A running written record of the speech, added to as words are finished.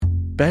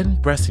Ben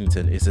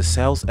Bressington is a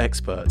sales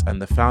expert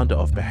and the founder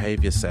of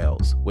Behavior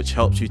Sales, which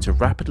helps you to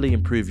rapidly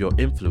improve your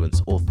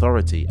influence,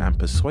 authority, and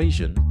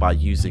persuasion by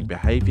using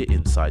behavior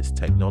insights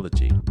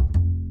technology.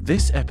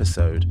 This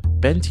episode,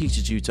 Ben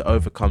teaches you to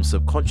overcome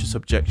subconscious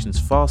objections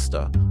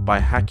faster by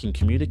hacking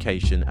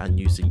communication and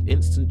using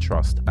instant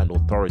trust and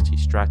authority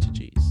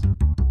strategies.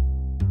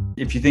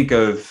 If you think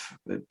of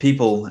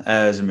people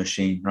as a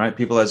machine, right?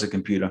 People as a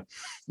computer,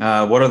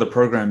 what are the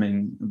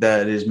programming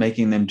that is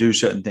making them do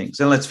certain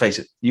things? And let's face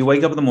it, you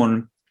wake up in the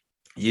morning,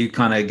 you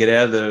kind of get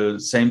out of the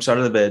same side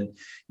of the bed,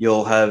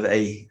 you'll have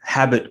a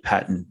habit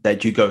pattern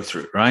that you go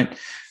through, right?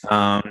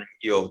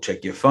 You'll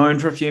check your phone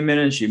for a few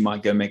minutes. You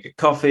might go make a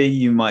coffee.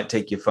 You might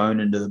take your phone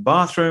into the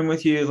bathroom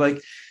with you.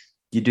 Like,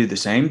 you do the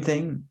same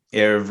thing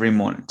every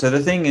morning. So the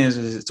thing is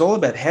it's all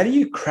about how do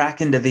you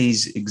crack into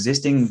these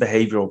existing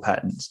behavioral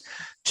patterns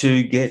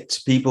to get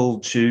people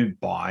to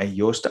buy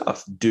your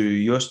stuff, do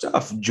your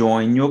stuff,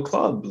 join your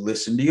club,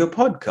 listen to your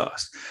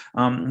podcast.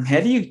 How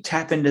do you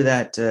tap into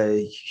that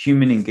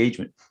human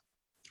engagement?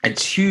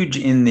 It's huge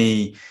in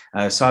the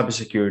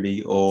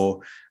cybersecurity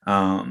or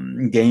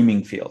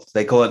gaming field.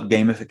 They call it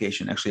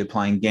gamification, actually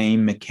applying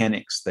game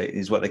mechanics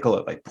is what they call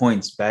it, like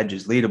points,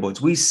 badges,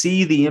 leaderboards. We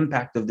see the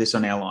impact of this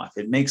on our life.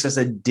 It makes us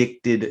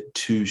addicted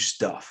to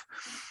stuff.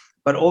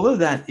 But all of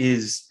that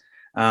is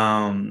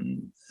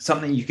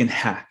something you can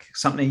hack,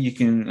 something you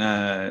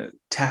can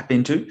tap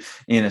into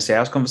in a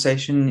sales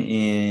conversation,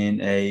 in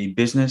a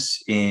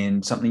business,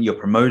 in something you're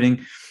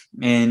promoting,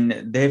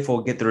 and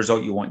therefore get the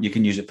result you want. You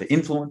can use it for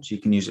influence. You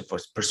can use it for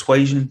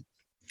persuasion.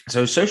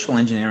 So social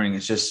engineering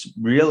is just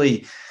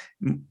really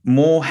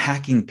more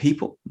hacking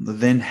people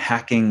than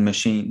hacking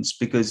machines,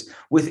 because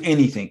with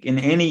anything, in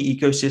any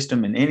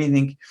ecosystem and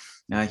anything,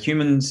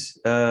 humans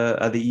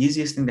are the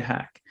easiest thing to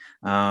hack.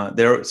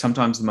 They're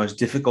sometimes the most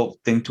difficult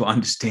thing to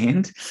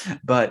understand,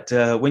 but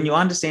when you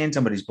understand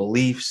somebody's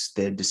beliefs,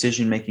 their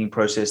decision-making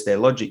process, their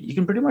logic, you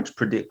can pretty much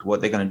predict what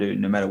they're going to do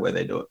no matter where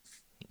they do it.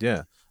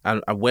 Yeah.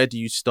 And where do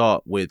you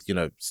start with,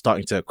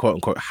 starting to quote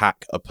unquote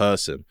hack a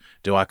person?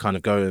 Do I kind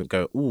of go,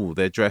 oh,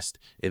 they're dressed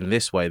in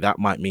this way, that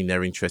might mean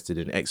they're interested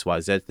in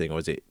XYZ thing, or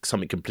is it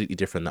something completely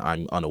different that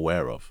I'm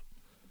unaware of?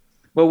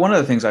 Well, one of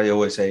the things I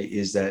always say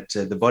is that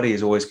the body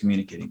is always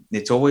communicating.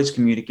 It's always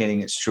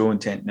communicating its true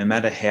intent, no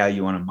matter how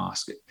you want to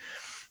mask it.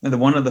 And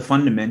one of the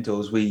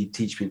fundamentals we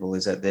teach people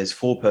is that there's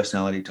 4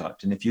 personality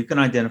types. And if you can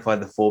identify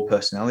the 4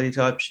 personality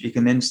types, you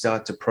can then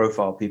start to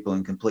profile people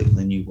in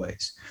completely new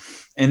ways.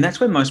 And that's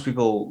where most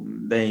people,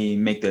 they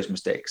make those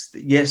mistakes.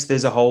 Yes,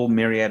 there's a whole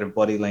myriad of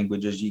body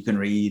languages you can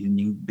read, and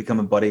you can become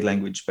a body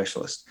language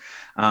specialist,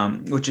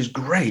 which is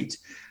great.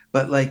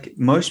 But like,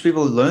 most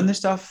people learn this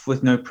stuff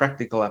with no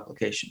practical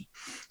application.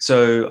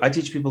 So I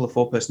teach people the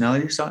 4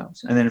 personality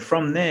styles. And then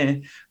from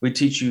there, we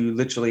teach you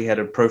literally how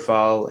to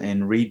profile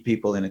and read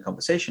people in a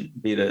conversation,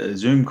 be it a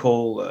Zoom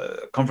call,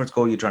 a conference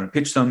call, you're trying to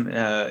pitch them.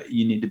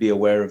 You need to be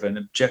aware of an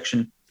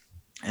objection.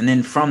 And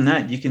then from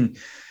that, you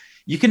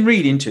can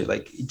read into,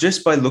 like,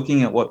 just by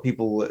looking at what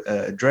people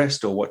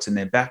addressed or what's in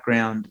their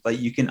background, like,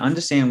 you can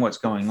understand what's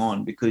going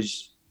on,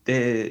 because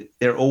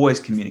they're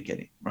always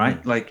communicating,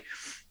 right? Like,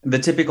 the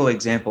typical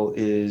example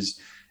is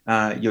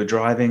you're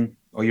driving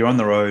or you're on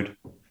the road,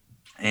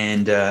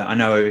 and I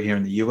know over here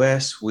in the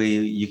US,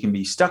 you can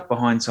be stuck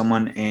behind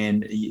someone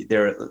and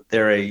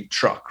they're a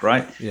truck,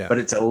 right? Yeah. But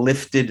it's a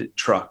lifted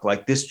truck.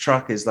 Like, this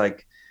truck is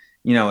like,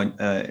 we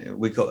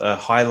call it a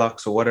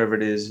Hilux or whatever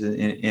it is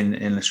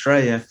in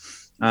Australia.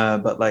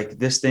 But like,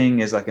 this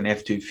thing is like an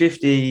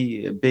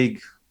F-250, a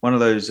big one of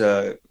those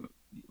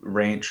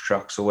ranch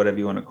trucks or whatever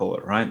you want to call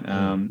it, right?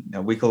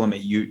 We call them a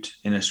ute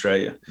in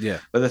Australia. Yeah.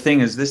 But the thing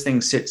is, this thing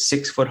sits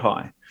 6 foot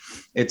high.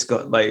 It's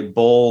got like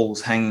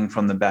balls hanging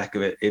from the back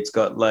of it. It's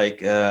got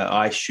like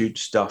I shoot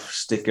stuff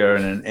sticker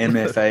and an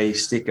MFA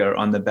sticker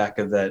on the back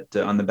of that,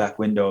 on the back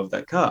window of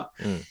that car.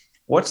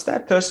 What's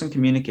that person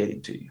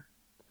communicating to you?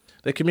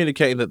 They're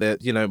communicating that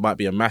they're, might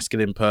be a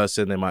masculine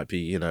person. They might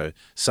be,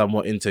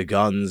 somewhat into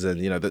guns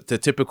and, the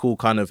typical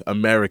kind of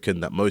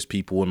American that most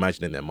people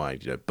imagine in their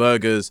mind,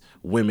 burgers,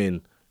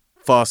 women,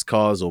 fast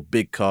cars or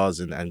big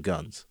cars and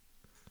guns.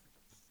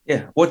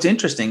 Yeah. What's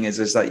interesting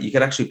is that you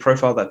could actually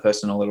profile that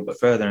person a little bit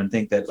further and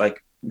think that,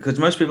 like, because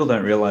most people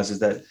don't realize is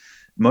that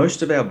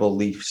most of our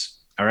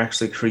beliefs are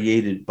actually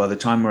created by the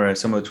time we're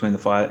somewhere between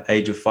the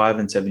age of 5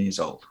 and 7 years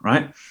old,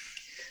 right?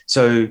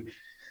 So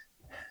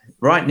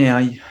right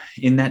now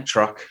in that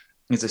truck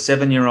is a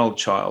 7-year-old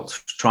child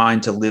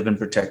trying to live and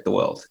protect the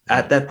world.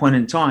 At that point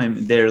in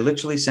time, they're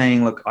literally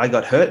saying, look, I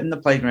got hurt in the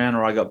playground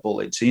or I got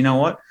bullied. So you know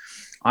what?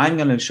 I'm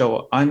going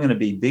to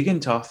be big and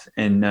tough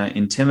and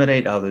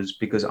intimidate others,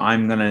 because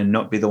I'm going to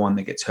not be the one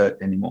that gets hurt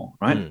anymore,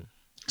 right?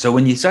 So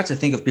when you start to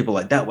think of people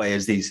like that way,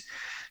 as these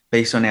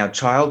based on our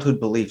childhood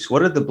beliefs,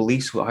 what are the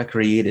beliefs I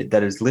created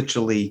that is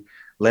literally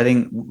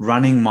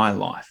running my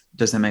life?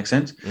 Does that make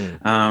sense?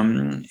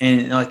 And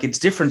like, it's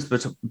different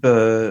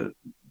between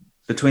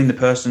between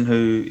the person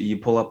who you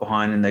pull up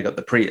behind and they got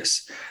the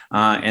Prius,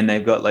 and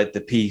they've got like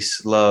the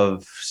peace,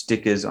 love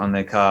stickers on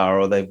their car,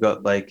 or they've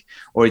got like,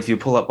 or if you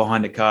pull up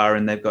behind a car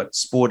and they've got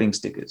sporting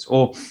stickers,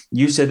 or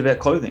you said about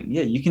clothing.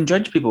 Yeah, you can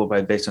judge people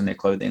based on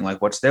their clothing.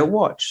 Like, what's their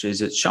watch?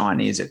 Is it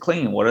shiny? Is it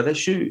clean? What are their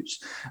shoes?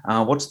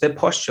 What's their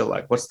posture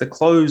like? What's the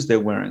clothes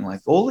they're wearing?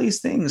 Like, all these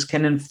things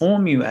can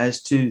inform you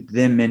as to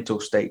their mental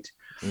state.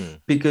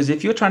 Because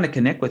if you're trying to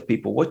connect with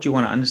people, what you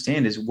want to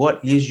understand is, what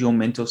is your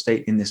mental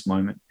state in this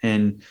moment?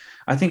 And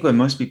I think where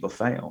most people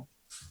fail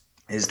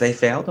is they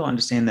fail to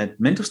understand that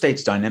mental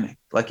state's dynamic.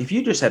 Like, if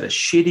you just had a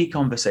shitty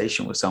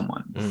conversation with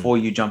someone before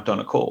you jumped on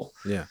a call,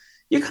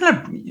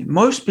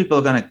 most people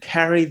are going to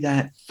carry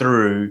that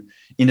through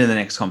into the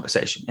next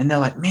conversation. And they're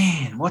like,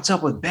 man, what's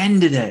up with Ben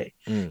today?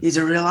 He's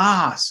a real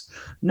ass.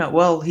 No,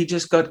 well, he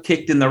just got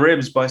kicked in the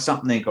ribs by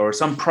something, or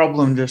some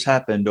problem just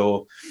happened,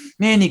 or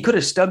man, he could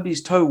have stubbed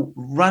his toe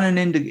running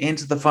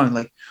into the phone.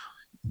 Like,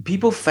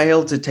 people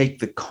fail to take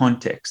the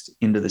context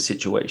into the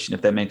situation,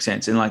 if that makes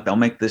sense. And like, they'll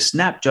make the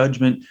snap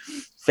judgment,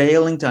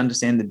 failing to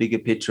understand the bigger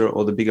picture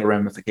or the bigger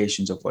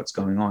ramifications of what's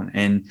going on.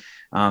 And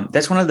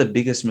that's one of the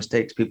biggest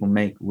mistakes people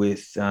make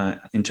with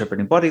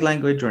interpreting body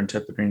language or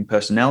interpreting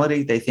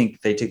personality. They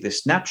think they take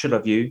this snapshot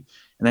of you,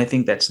 and they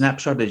think that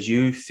snapshot is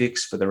you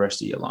fixed for the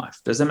rest of your life.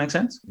 Does that make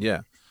sense?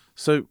 Yeah.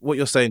 So what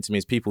you're saying to me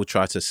is people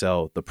try to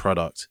sell the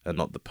product and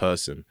not the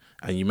person.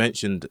 And you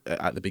mentioned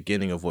at the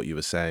beginning of what you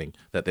were saying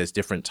that there's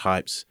different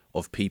types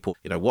of people.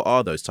 You know, what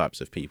are those types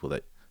of people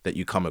that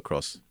you come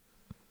across?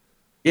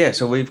 Yeah,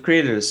 so we've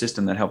created a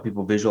system that helps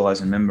people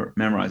visualize and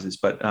memorize this.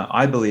 But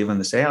I believe in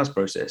the sales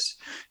process,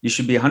 you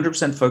should be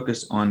 100%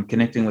 focused on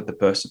connecting with the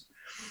person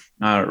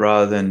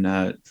rather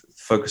than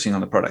focusing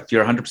on the product.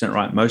 You're 100%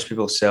 right. Most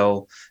people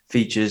sell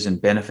features and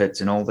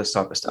benefits and all this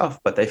type of stuff,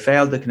 but they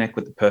fail to connect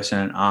with the person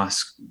and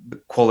ask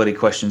quality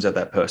questions of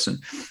that person.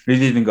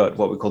 We've even got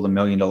what we call the $1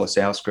 Million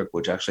Sales Script,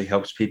 which actually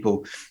helps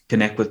people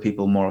connect with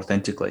people more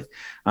authentically.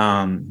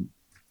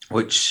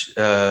 Which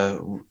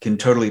can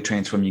totally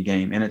transform your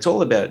game. And it's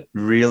all about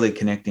really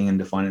connecting and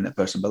defining that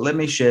person. But let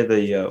me share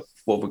the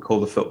what we call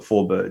the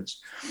 4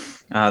 birds.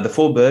 The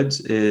 4 birds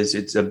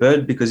it's a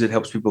bird because it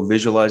helps people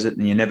visualize it,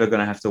 and you're never going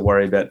to have to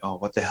worry about, oh,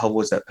 what the hell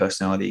was that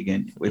personality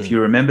again? If you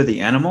remember the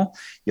animal,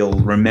 you'll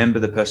remember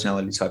the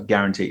personality type,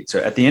 guaranteed. So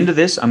at the end of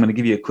this, I'm going to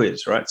give you a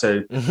quiz, right?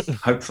 So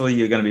hopefully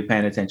you're going to be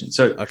paying attention.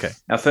 So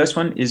our first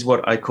one is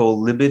what I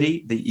call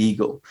Liberty the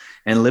Eagle.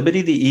 And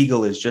Liberty the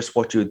Eagle is just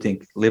what you would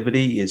think.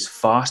 Liberty is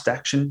fast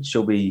action.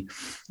 She'll be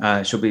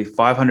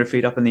 500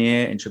 feet up in the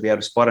air, and she'll be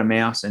able to spot a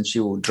mouse, and she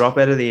will drop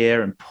out of the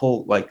air and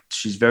pull. Like,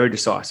 she's very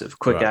decisive,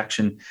 quick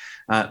action,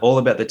 all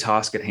about the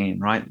task at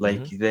hand, right?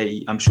 Like,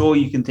 I'm sure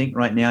you can think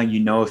right now, you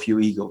know, a few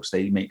eagles.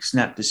 They make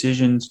snap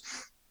decisions.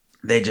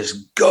 They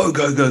just go.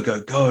 They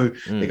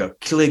got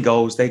clear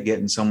goals. They're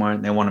getting somewhere,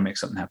 and they want to make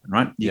something happen,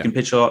 right? You can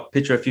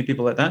picture a few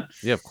people like that.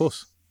 Yeah, of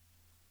course.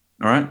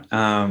 All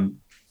right.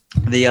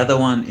 The other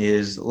one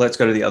is, let's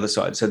go to the other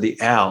side. So the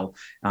owl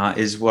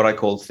is what I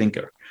call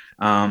thinker.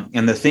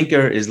 And the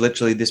thinker is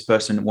literally this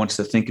person wants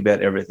to think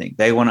about everything.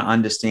 They want to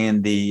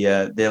understand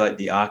they're like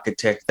the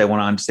architect. They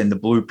want to understand the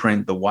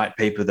blueprint, the white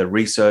paper, the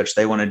research.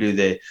 They want to do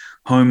their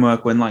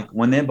homework.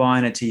 When they're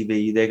buying a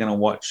TV, they're going to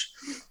watch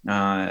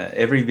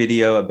every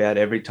video about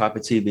every type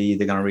of TV.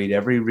 They're going to read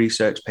every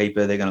research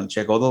paper. They're going to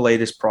check all the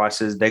latest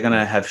prices. They're going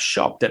to have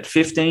shopped at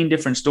 15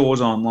 different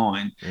stores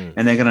online,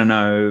 and they're going to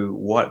know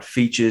what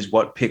features,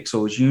 what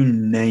pixels, you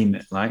name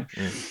it. Like,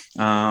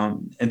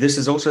 and this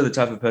is also the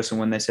type of person,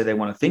 when they say they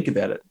want to think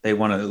about it, they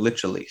want to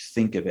literally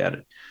think about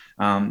it.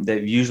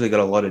 They've usually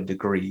got a lot of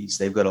degrees.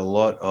 They've got a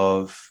lot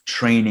of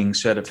training,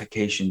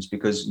 certifications,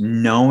 because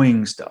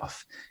knowing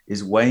stuff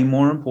is way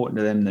more important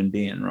to them than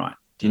being right.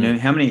 Do you know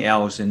how many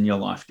owls in your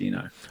life do you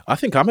know? I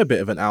think I'm a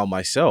bit of an owl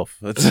myself,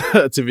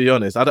 to be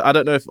honest. I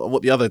don't know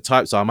what the other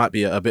types are. I might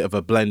be a bit of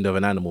a blend of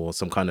an animal or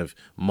some kind of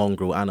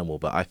mongrel animal,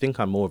 but I think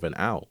I'm more of an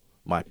owl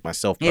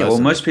myself personally. Yeah,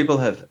 well, most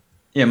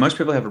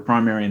people have a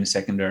primary and a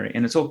secondary,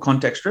 and it's all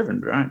context driven,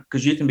 right?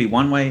 Because you can be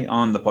one way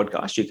on the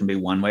podcast, you can be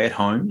one way at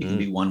home, you can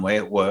be one way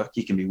at work,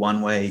 you can be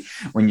one way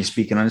when you're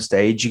speaking on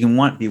stage, you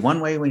can be one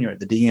way when you're at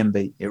the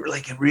DMV. It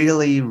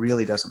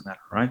really doesn't matter,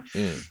 right?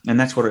 And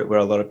that's where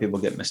a lot of people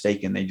get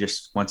mistaken. They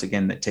just, once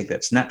again, they take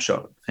that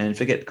snapshot and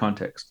forget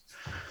context.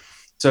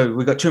 So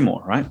we've got 2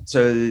 more, right?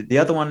 So the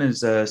other one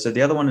is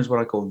what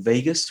I call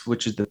Vegas,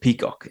 which is the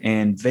peacock.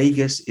 And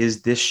Vegas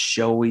is this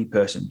showy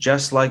person,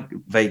 just like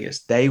Vegas.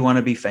 They want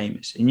to be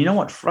famous. And you know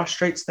what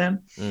frustrates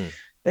them?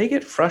 They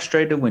get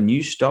frustrated when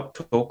you stop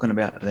talking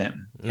about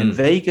them. And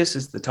Vegas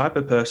is the type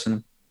of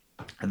person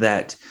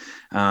that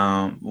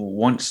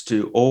wants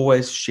to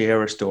always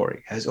share a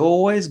story, has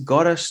always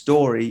got a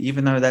story,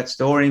 even though that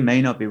story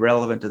may not be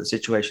relevant to the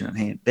situation at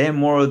hand. They're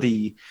more of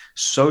the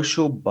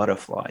social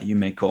butterfly, you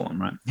may call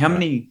them, right? How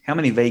many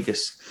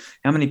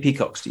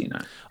peacocks do you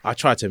know? I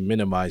try to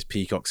minimize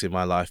peacocks in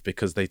my life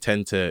because they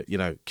tend to,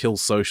 kill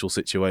social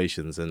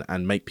situations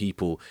and make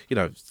people,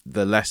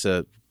 the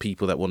lesser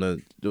people that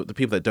the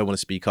people that don't want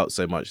to speak up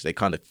so much, they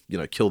kind of,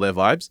 kill their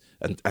vibes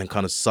and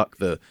kind of suck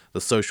the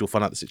social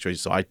fun out of the situation.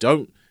 So I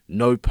don't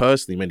know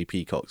personally many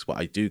peacocks, but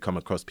I do come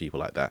across people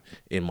like that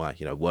in my,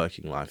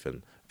 working life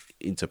and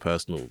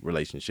interpersonal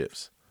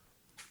relationships.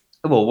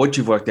 Well, what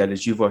you've worked out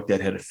is you've worked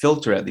out how to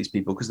filter out these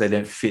people because they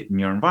don't fit in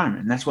your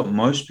environment. And that's what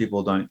most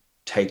people don't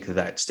take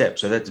that step.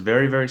 So that's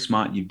very, very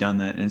smart. You've done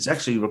that, and it's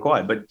actually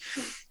required. But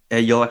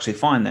you'll actually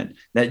find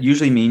that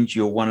usually means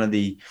you're one of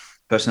the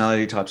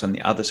personality types on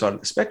the other side of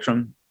the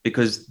spectrum,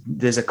 because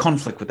there's a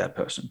conflict with that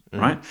person,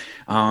 right?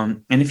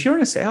 And if you're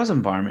in a sales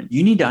environment,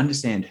 you need to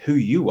understand who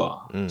you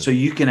are so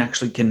you can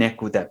actually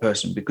connect with that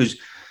person. Because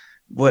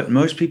what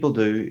most people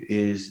do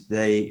is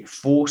they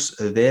force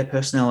their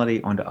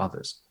personality onto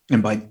others.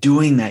 And by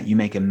doing that, you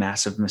make a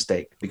massive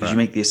mistake, because you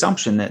make the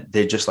assumption that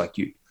they're just like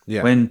you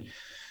when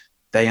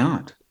they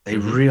aren't. They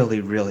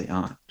really, really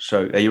aren't.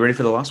 So are you ready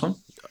for the last one?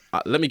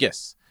 Let me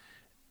guess.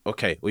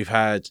 Okay, we've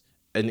had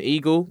an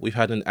eagle, we've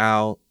had an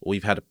owl,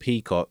 we've had a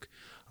peacock.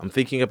 I'm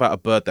thinking about a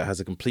bird that has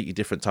a completely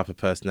different type of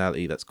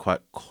personality that's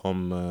quite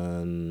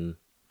common.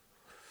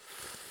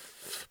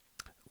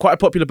 Quite a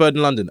popular bird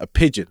in London, a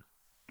pigeon.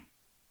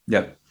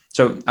 Yeah.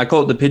 So I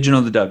call it the pigeon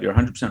or the dove. You're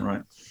 100%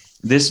 right.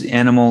 This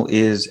animal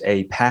is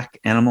a pack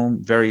animal,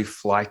 very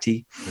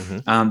flighty.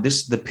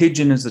 The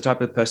pigeon is the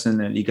type of person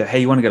that you go, hey,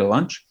 you want to go to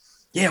lunch?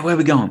 Yeah, where are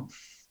we going?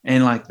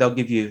 And like they'll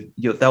give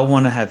they'll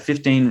want to have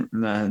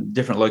 15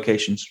 different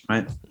locations,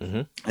 right?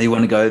 They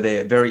want to go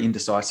there, very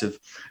indecisive,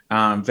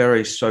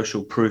 very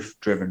social proof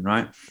driven,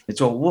 right? It's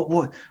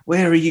all,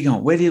 where are you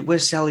going?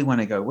 Where's Sally want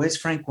to go? Where's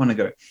Frank want to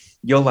go?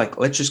 You're like,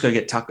 let's just go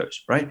get tacos,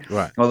 right?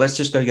 Right. Well, let's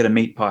just go get a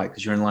meat pie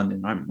because you're in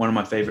London, right? One of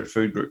my favorite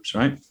food groups,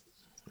 right?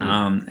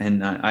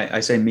 And I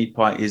say meat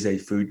pie is a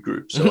food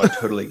group, so I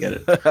totally get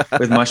it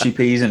with mushy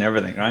peas and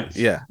everything, right?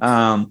 Yeah.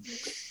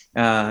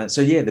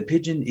 So the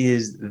pigeon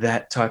is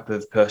that type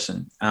of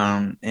person,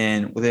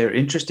 and they're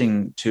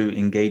interesting to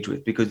engage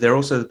with because they're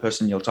also the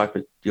person you'll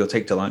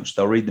take to lunch.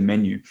 They'll read the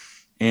menu,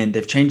 and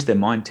they've changed their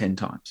mind 10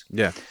 times.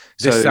 Yeah,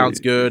 this sounds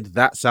good.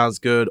 That sounds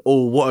good.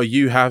 Oh, what are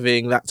you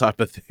having? That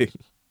type of thing.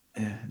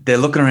 They're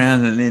looking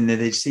around and then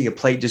they see a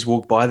plate just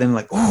walk by them,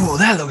 like, oh,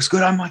 that looks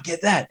good. I might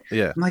get that.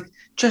 Yeah, I'm like,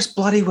 just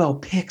bloody well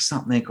pick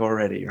something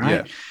already,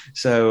 right? Yeah.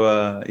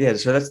 So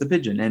so that's the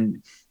pigeon,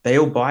 and they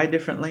all buy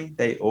differently.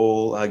 They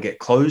all get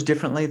clothes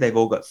differently. They've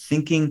all got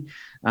thinking,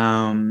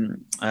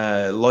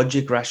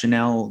 logic,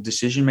 rationale,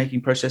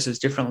 decision-making processes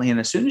differently. And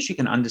as soon as you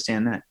can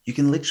understand that, you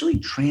can literally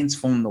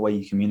transform the way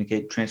you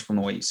communicate, transform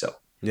the way you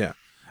sell. Yeah.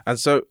 And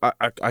so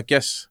I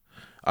guess,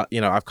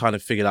 I've kind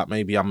of figured out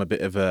maybe I'm a bit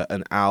of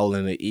an owl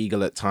and an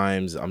eagle at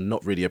times. I'm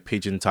not really a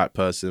pigeon type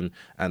person,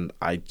 and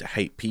I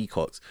hate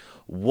peacocks.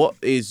 What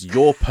is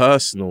your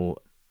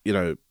personal,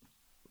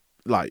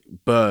 like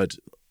bird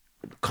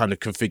kind of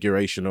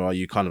configuration, or are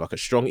you kind of like a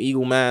strong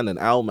eagle man, an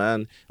owl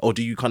man, or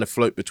do you kind of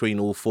float between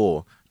all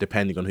four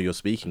depending on who you're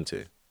speaking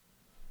to?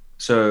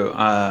 So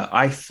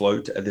I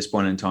float at this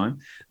point in time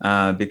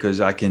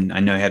because I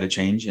know how to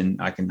change and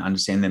I can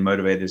understand their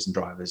motivators and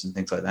drivers and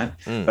things like that.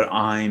 But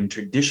I am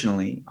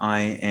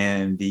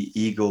the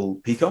eagle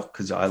peacock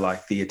because I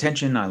like the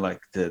attention, I like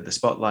the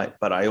spotlight,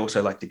 but I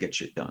also like to get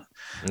shit done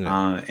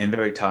and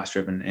very task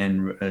driven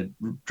and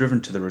driven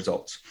to the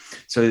results.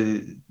 So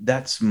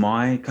that's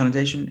my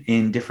connotation.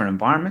 In different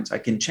environments, I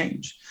can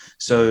change.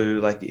 So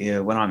like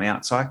when I'm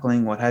out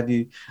cycling, what have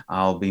you,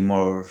 I'll be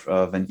more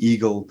of an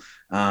eagle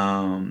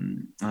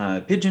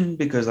pigeon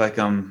because like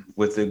I'm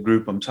with the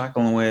group I'm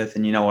cycling with,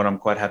 and I'm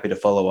quite happy to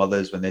follow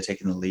others when they're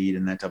taking the lead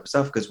and that type of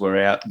stuff because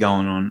we're out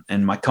going on,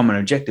 and my common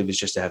objective is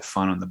just to have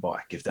fun on the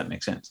bike, if that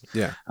makes sense.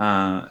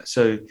 Yeah.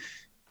 So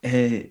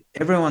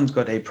everyone's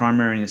got a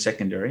primary and a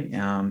secondary,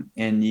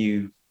 and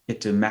you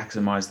get to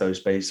maximize those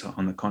based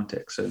on the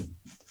context. So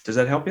does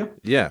that help you?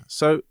 Yeah.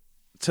 So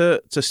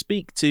to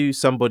speak to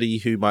somebody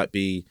who might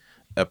be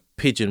a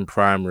pigeon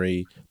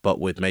primary but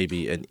with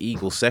maybe an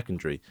eagle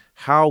secondary,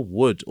 how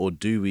would or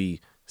do we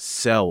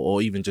sell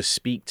or even just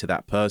speak to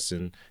that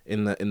person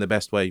in the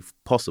best way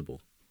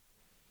possible?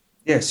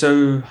 Yeah,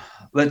 so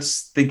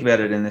let's think about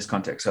it in this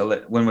context.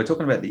 So when we're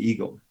talking about the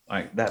eagle,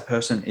 like that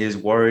person is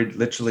worried,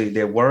 literally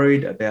they're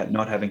worried about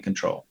not having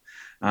control,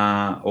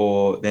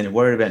 or they're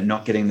worried about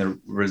not getting the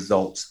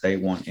results they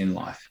want in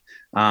life.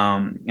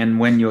 And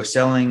when you're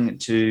selling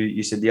to,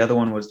 you said the other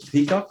one was the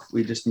peacock,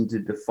 we just need to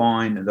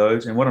define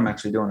those. And what I'm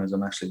actually doing is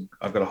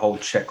I've got a whole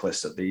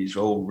checklist of these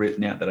all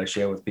written out that I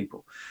share with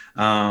people.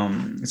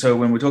 So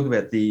when we talk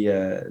about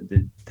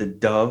the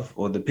dove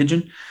or the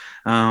pigeon,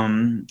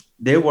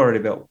 they're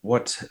worried about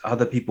what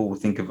other people will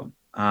think of them.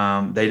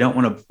 They don't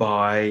want to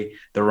buy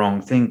the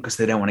wrong thing because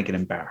they don't want to get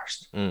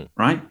embarrassed,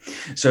 right?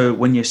 So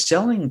when you're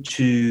selling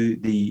to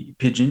the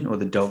pigeon or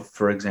the dove,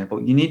 for example,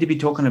 you need to be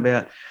talking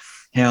about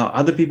how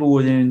other people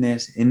were in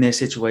their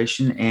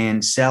situation,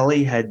 and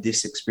Sally had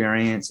this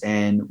experience,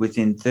 and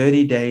within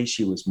 30 days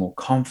she was more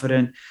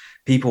confident.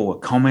 People were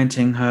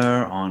commenting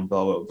her on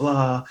blah blah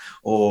blah,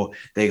 or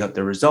they got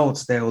the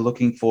results they were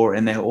looking for,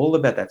 and they're all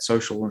about that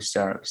social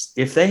status.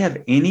 If they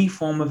have any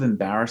form of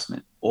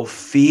embarrassment or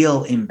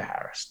feel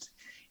embarrassed,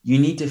 You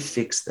need to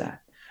fix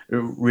that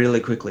really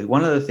quickly.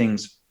 One of the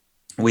things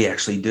we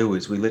actually do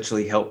is we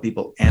literally help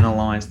people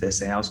analyze their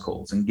sales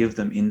calls and give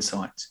them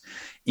insights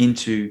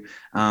into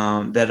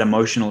that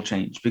emotional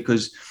change,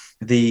 because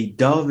the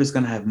dove is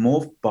going to have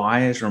more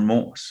buyer's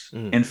remorse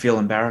and feel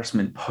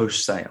embarrassment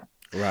post-sale.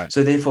 Right.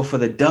 So therefore, for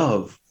the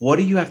dove, what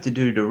do you have to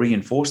do to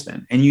reinforce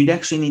them? And you'd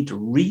actually need to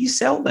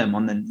resell them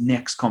on the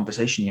next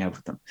conversation you have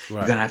with them.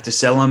 Right. You're going to have to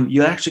sell them.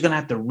 You're actually going to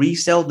have to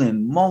resell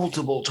them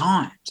multiple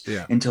times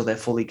until they're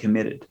fully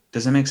committed.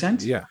 Does that make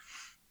sense? Yeah.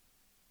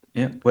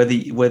 Yeah. Where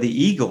the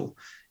eagle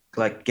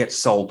like gets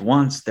sold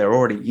once, they're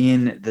already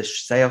in. The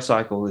sales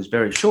cycle is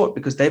very short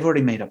because they've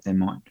already made up their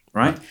mind,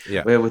 right?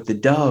 Yeah. Where with the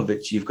dove,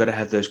 it's you've got to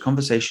have those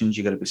conversations,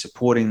 you've got to be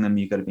supporting them,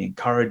 you've got to be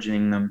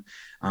encouraging them,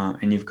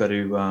 and you've got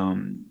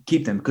to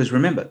keep them, because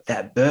remember,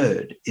 that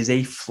bird is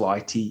a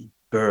flighty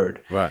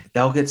bird. Right.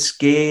 They'll get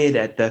scared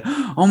at the,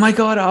 oh my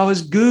God, I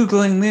was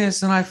Googling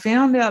this and I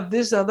found out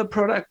this other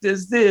product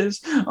is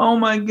this. Oh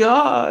my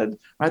God,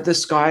 right? The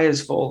sky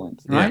is falling,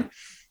 right?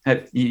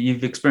 Yeah.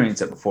 You've experienced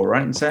that before,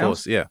 right? In sales? Of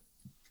course, yeah.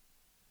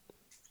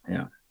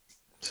 Yeah.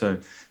 So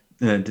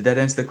did that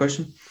answer the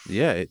question?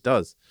 Yeah, it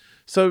does.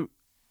 So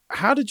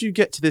how did you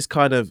get to this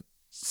kind of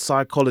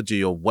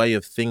psychology or way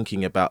of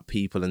thinking about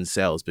people and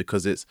sales?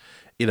 Because it's,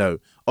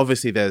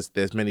 obviously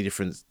there's many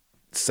different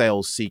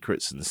sales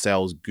secrets and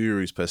sales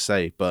gurus per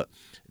se, but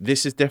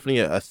this is definitely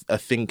a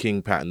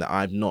thinking pattern that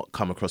I've not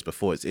come across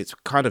before. It's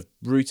kind of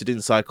rooted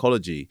in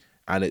psychology,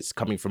 and it's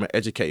coming from an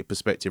educated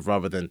perspective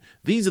rather than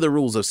these are the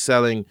rules of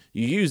selling.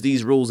 You use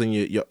these rules and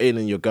you're in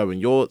and you're going.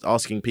 You're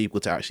asking people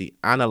to actually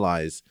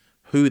analyze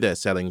who they're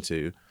selling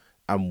to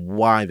and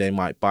why they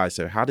might buy.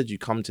 So how did you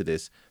come to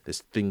this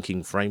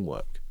thinking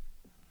framework?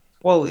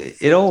 Well,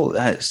 it all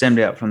stemmed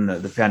out from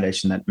the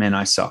foundation that, man,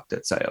 I sucked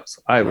at sales.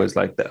 I was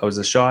like I was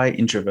a shy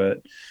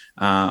introvert.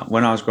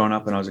 When I was growing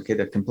up and I was a kid,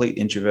 a complete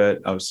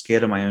introvert. I was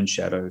scared of my own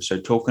shadow. So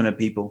talking to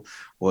people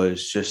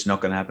was just not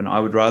going to happen. I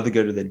would rather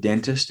go to the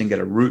dentist and get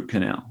a root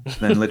canal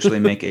than literally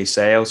make a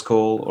sales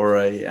call or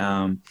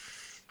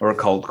a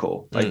cold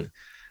call. Like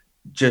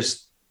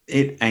just,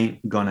 it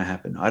ain't going to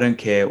happen. I don't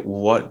care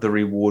what the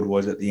reward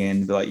was at the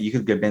end. Like you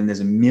could go, Ben,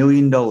 there's $1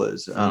 million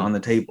on the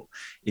table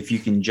if you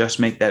can just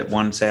make that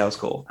one sales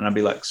call. And I'd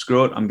be like,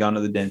 screw it, I'm going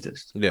to the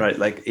dentist. Yeah. Right.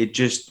 Like it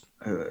just,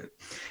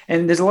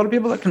 and there's a lot of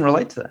people that can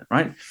relate to that,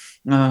 right?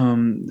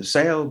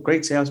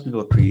 Great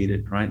salespeople are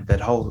created, right?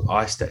 That whole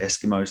ice to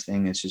Eskimos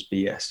thing is just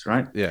BS,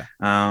 right? Yeah.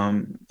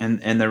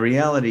 And the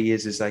reality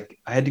is like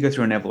I had to go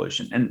through an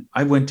evolution, and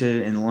I went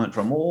to and learned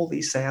from all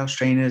these sales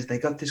trainers. They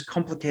got this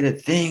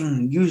complicated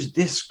thing. Use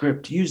this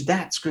script, use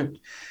that script,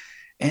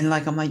 and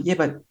like I'm like, yeah,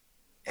 but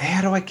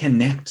how do I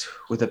connect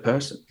with a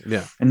person?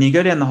 Yeah. And you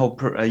go down the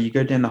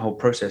whole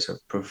process of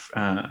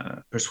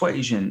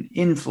persuasion,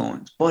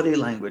 influence, body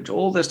language,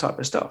 all this type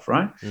of stuff,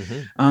 right?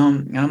 Mm-hmm.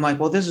 And I'm like,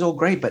 well, this is all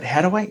great, but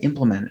how do I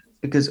implement it?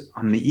 Because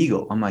I'm the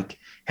eagle. I'm like,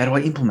 how do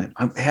I implement?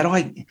 How do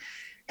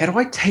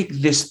I take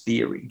this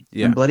theory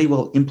and bloody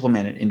well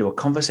implement it into a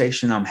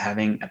conversation I'm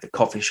having at the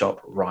coffee shop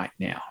right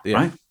now,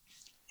 right?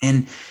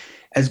 And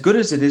as good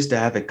as it is to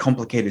have a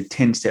complicated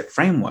 10-step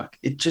framework,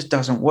 it just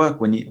doesn't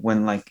work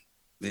when like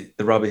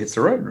the rubber hits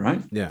the road,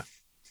 right? Yeah.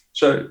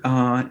 So,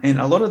 and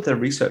a lot of the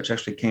research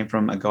actually came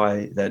from a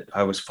guy that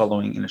I was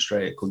following in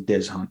Australia called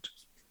Des Hunt.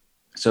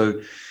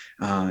 So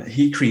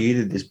he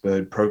created this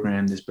bird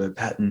program, this bird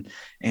pattern,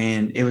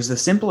 and it was the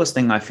simplest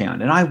thing I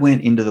found. And I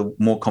went into the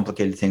more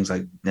complicated things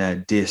like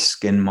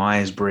DISC and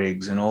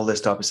Myers-Briggs and all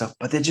this type of stuff,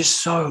 but they're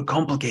just so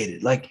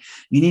complicated. Like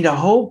you need a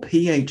whole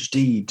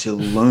PhD to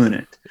learn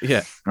it.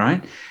 Yeah.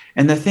 Right.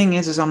 And the thing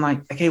is I'm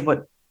like, okay,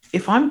 but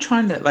if I'm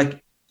trying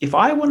to if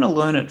I want to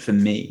learn it for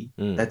me,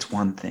 that's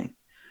one thing.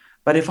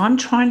 But if I'm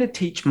trying to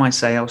teach my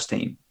sales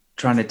team,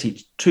 trying to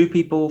teach 2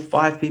 people,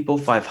 5 people,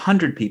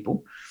 500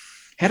 people,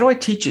 how do I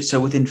teach it so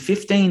within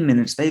 15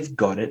 minutes they've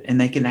got it and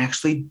they can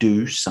actually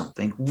do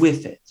something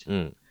with it?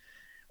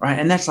 Right.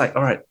 And that's like,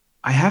 all right,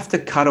 I have to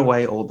cut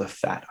away all the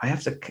fat. I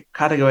have to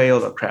cut away all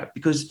the crap,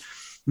 because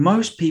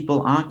most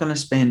people aren't going to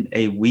spend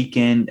a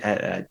weekend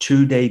at a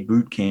 2-day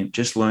boot camp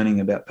just learning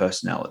about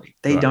personality.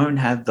 They don't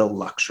have the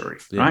luxury,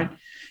 right?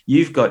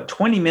 You've got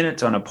 20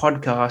 minutes on a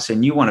podcast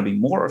and you want to be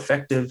more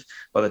effective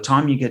by the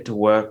time you get to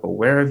work or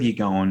wherever you're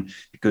going,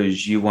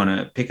 because you want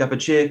to pick up a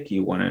chick,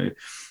 you want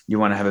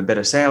to have a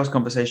better sales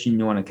conversation,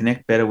 you want to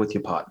connect better with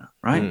your partner,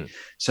 right?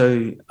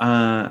 So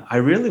I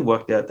really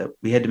worked out that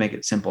we had to make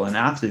it simple. And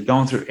after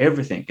going through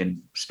everything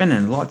and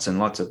spending lots and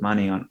lots of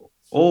money on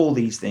all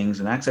these things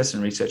and access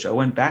and research, I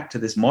went back to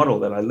this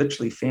model that I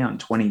literally found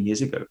 20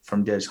 years ago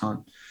from Des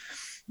Hunt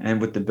and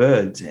with the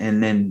birds,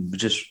 and then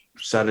just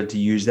started to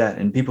use that.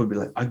 And people would be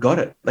like, I got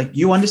it. Like,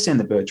 you understand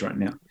the birds right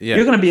now. Yeah.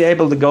 You're going to be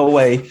able to go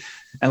away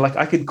and like,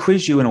 I could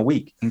quiz you in a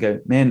week and go,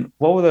 man,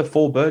 what were the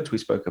 4 birds we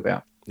spoke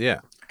about?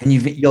 Yeah. And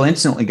you're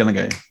instantly going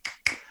to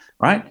go,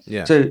 right?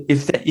 Yeah. So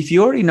if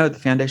you already know the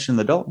foundation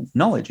of the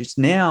knowledge, it's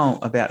now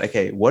about,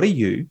 okay, what are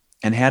you?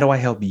 And how do I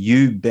help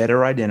you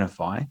better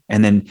identify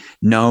and then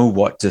know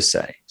what to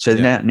say? So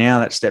now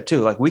that's step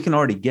 2. Like we can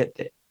already get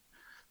there.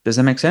 Does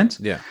that make sense?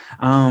 Yeah.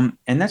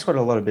 And that's what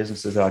a lot of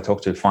businesses that I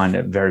talk to find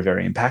it very,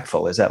 very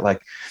impactful, is that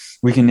like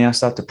we can now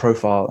start to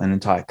profile an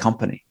entire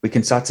company. We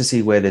can start to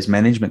see where there's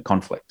management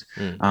conflict.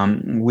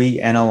 We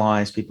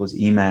analyze people's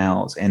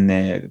emails and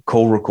their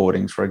call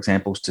recordings, for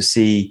example, to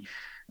see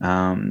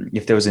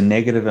if there was a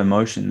negative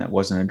emotion that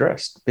wasn't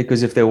addressed.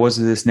 Because if there was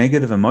this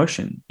negative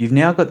emotion, you've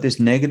now got this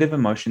negative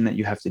emotion that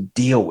you have to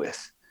deal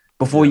with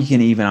before you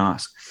can even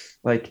ask.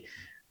 Like,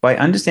 by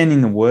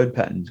understanding the word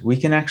patterns, we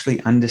can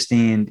actually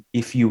understand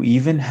if you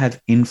even have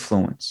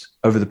influence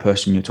over the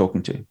person you're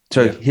talking to.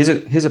 So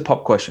here's a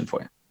pop question for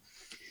you.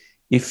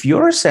 If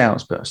you're a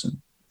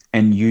salesperson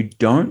and you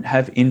don't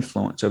have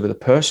influence over the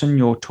person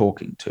you're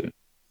talking to,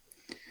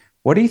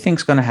 what do you think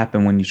is going to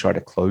happen when you try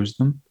to close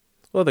them?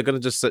 Well, they're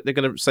going to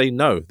say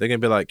no. They're going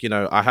to be like,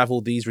 I have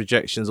all these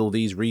rejections, all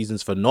these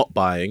reasons for not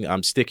buying.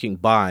 I'm sticking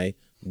by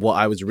what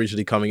I was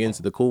originally coming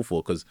into the call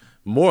for, because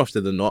more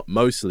often than not,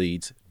 most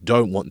leads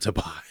don't want to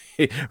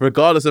buy.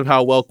 Regardless of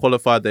how well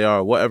qualified they are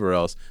or whatever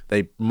else,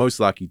 they most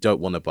likely don't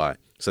want to buy.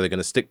 So they're going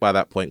to stick by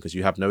that point because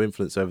you have no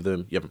influence over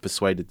them. You haven't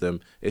persuaded them.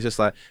 It's just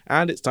like,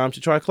 and it's time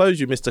to try to close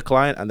you, Mr.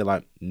 Client. And they're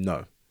like,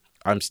 no,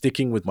 I'm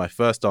sticking with my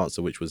first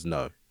answer, which was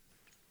no.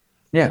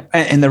 Yeah.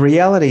 And the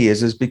reality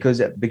is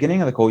because at the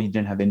beginning of the call, you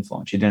didn't have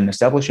influence. You didn't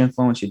establish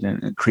influence. You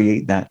didn't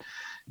create that.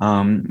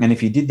 And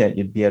if you did that,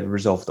 you'd be able to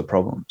resolve the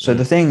problem. So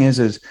the thing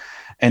is,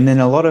 and then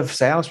a lot of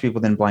salespeople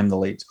then blame the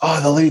leads.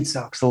 Oh, the lead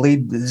sucks. The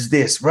lead is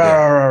this. Rah,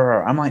 rah,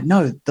 rah. I'm like,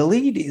 no, the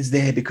lead is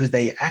there because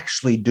they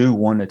actually do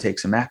want to take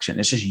some action.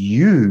 It's just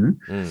you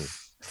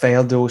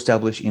failed to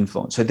establish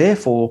influence. So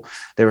therefore,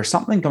 there is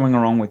something going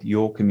wrong with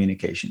your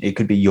communication. It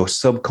could be you're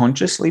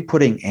subconsciously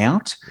putting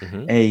out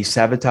a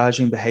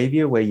sabotaging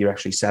behavior where you're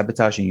actually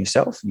sabotaging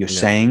yourself. You're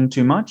saying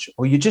too much,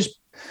 or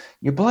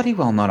you're bloody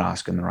well not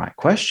asking the right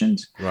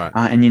questions. Right.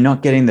 And you're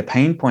not getting the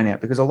pain point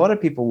out, because a lot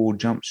of people will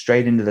jump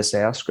straight into the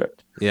sales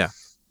script. Yeah.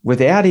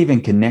 Without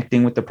even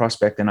connecting with the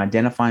prospect and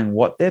identifying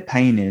what their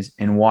pain is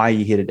and why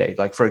you're here today.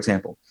 Like, for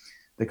example,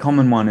 the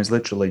common one is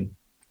literally,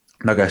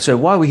 okay, so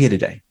why are we here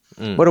today?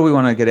 What do we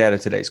want to get out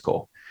of today's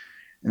call?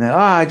 And then,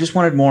 I just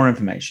wanted more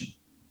information,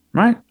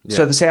 right? Yeah.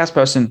 So the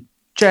salesperson,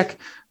 check,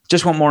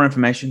 just want more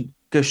information,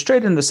 go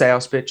straight into the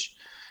sales pitch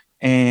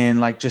and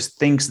like just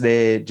thinks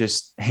they're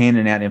just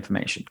handing out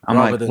information.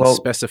 Rather than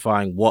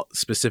specifying what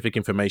specific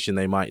information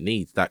they might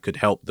need that could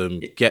help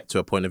them get to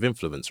a point of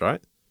influence,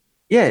 right?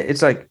 Yeah,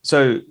 it's like,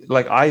 so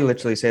like I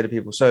literally say to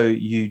people, so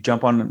you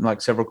jump on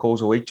like several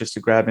calls a week just to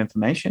grab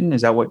information.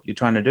 Is that what you're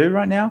trying to do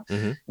right now?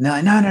 And they're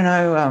like, no.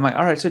 I'm like,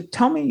 all right, so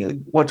tell me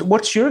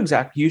what's your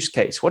exact use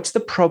case? What's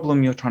the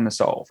problem you're trying to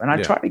solve? And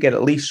I try to get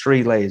at least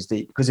 3 layers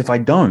deep, because if I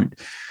don't,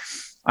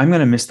 I'm going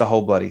to miss the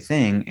whole bloody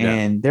thing.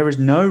 And there is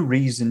no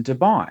reason to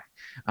buy.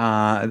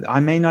 I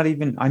may not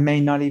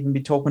even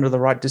be talking to the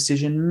right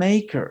decision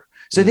maker.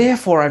 So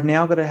therefore, I've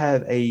now got to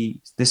have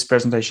this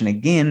presentation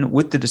again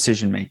with the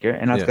decision maker,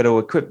 and I've got to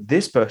equip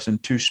this person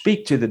to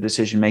speak to the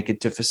decision maker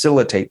to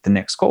facilitate the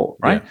next call,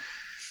 right?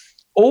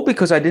 All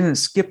because I didn't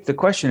skip the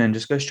question and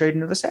just go straight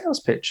into the sales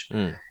pitch.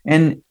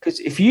 And because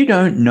if you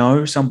don't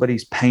know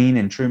somebody's pain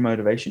and true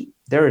motivation,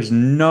 there is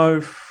no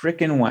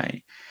freaking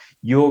way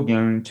you're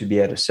going to be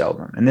able to sell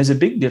them. And there's a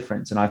big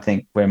difference, and I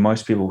think where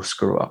most people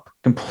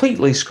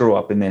completely screw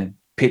up in their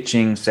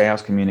pitching,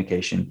 sales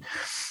communication,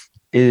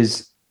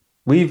 is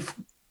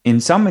in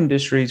some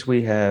industries,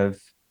 we have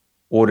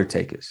order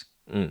takers.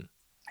 And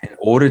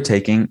order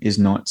taking is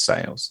not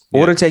sales.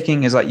 Order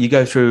taking is like you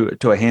go through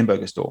to a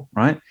hamburger store,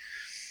 right?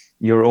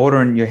 You're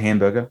ordering your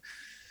hamburger.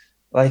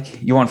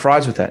 Like, you want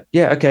fries with that?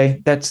 Yeah,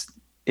 okay. It's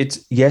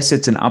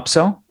an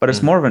upsell, but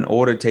it's more of an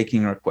order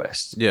taking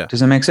request. Yeah.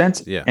 Does that make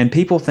sense? Yeah. And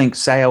people think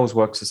sales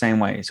works the same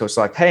way. So it's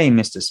like, hey,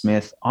 Mr.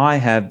 Smith, I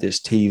have this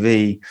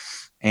TV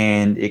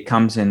and it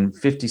comes in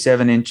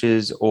 57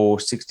 inches or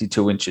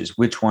 62 inches.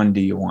 Which one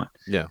do you want?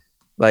 Yeah.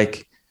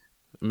 Like,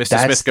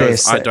 Mr. Smith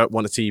goes, I don't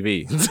want a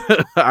TV.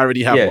 I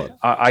already have one.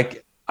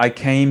 I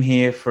came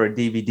here for a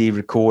DVD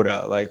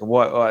recorder. Like,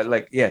 what?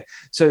 Like, yeah.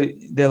 So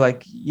they're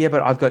like, yeah,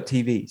 but I've got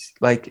TVs.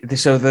 Like,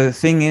 so the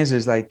thing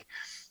is like,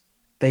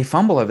 they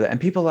fumble over that.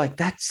 And people are like,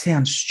 that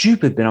sounds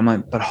stupid. But I'm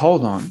like, but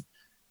hold on.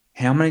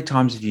 How many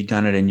times have you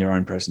done it in your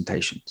own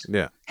presentations?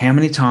 Yeah. How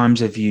many times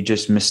have you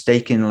just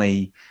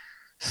mistakenly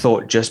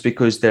thought just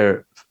because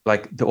they're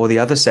like, or the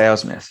other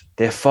sales myth,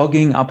 they're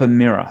fogging up a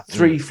mirror,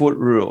 3-foot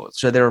rule,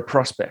 so they're a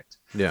prospect.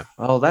 Yeah.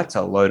 Well, that's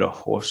a load of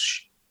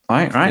horse,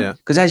 right?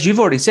 Because as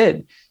you've already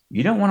said,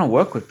 you don't want to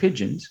work with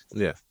pigeons.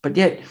 Yeah. But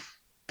yet,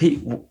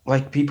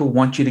 people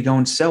want you to go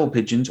and sell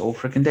pigeons all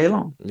freaking day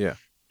long. Yeah.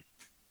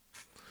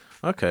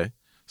 Okay.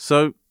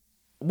 So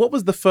what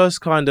was the first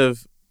kind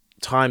of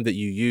time that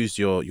you used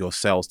your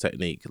sales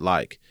technique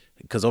like?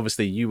 Because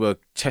obviously you were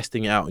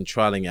testing it out and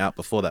trialing it out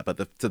before that, but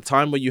the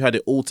time where you had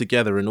it all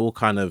together and all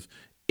kind of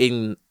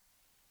in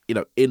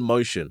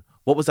motion,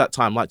 what was that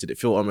time like? Did it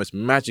feel almost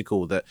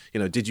magical that,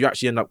 did you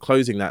actually end up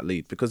closing that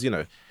lead? Because,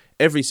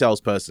 every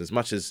salesperson, as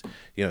much as,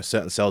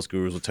 certain sales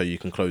gurus will tell you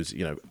can close,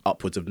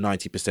 upwards of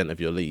 90% of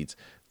your leads,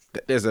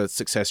 there's a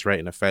success rate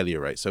and a failure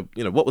rate. So,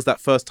 what was that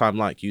first time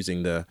like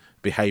using the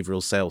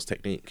behavioral sales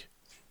technique?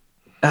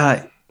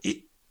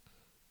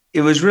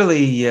 It was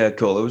really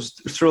cool. It was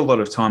through a lot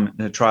of time,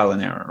 trial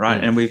and error,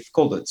 right? And we've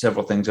called it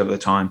several things over the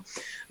time.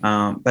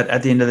 But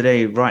at the end of the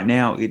day, right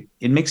now,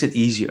 it makes it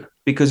easier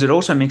because it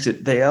also makes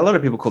it, a lot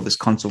of people call this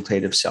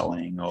consultative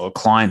selling or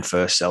client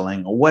first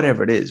selling or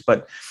whatever it is.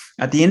 But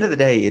at the end of the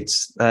day,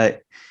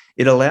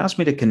 it allows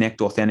me to connect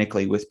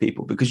authentically with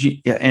people because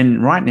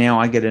and right now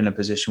I get in a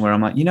position where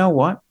I'm like, you know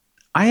what?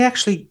 I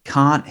actually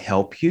can't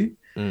help you,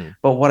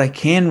 but what I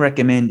can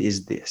recommend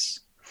is this.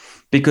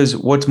 Because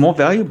what's more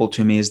valuable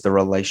to me is the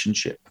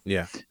relationship.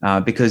 Yeah.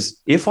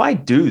 Because if I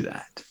do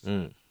that,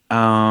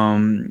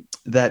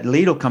 that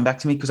lead will come back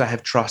to me because I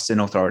have trust and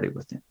authority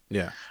with him.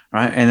 Yeah.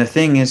 Right. And the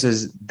thing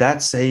is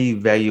that's a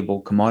valuable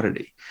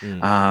commodity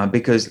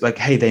because like,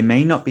 hey, they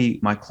may not be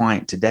my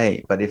client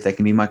today, but if they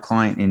can be my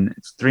client in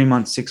 3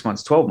 months, 6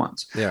 months, 12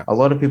 months, a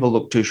lot of people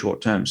look too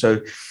short term.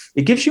 So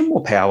it gives you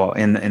more power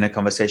in a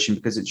conversation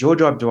because it's your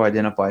job to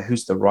identify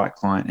who's the right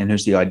client and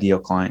who's the ideal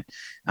client.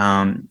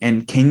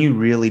 And can you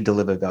really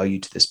deliver value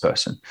to this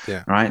person?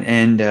 Yeah. Right.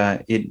 And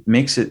it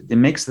makes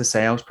the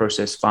sales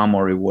process far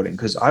more rewarding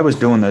because I was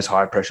doing those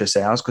high pressure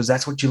sales because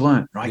that's what you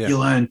learn, right? Yeah. You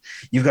learn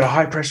you've got a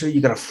high pressure,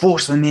 you got to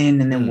force them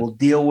in and then we'll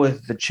deal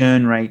with the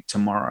churn rate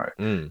tomorrow.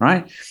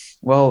 Right.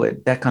 Well,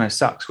 that kind of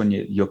sucks when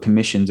your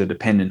commissions are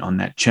dependent on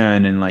that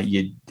churn and like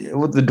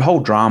the whole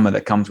drama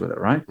that comes with it.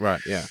 Right. Right.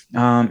 Yeah.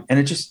 And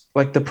it just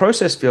like the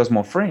process feels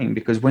more freeing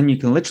because when you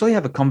can literally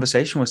have a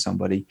conversation with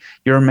somebody,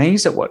 you're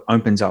amazed at what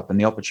opens up and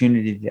the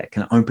opportunity that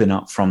can open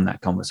up from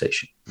that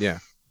conversation. Yeah.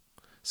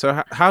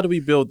 So how do we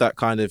build that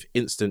kind of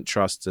instant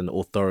trust and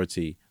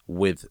authority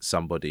with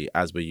somebody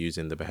as we're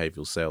using the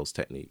behavioral sales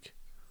technique?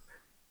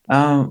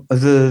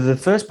 The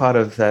first part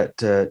of that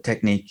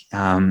technique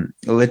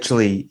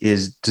literally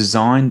is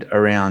designed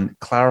around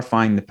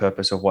clarifying the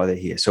purpose of why they're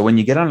here. So when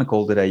you get on a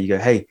call today, you go,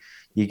 hey,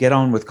 you get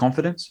on with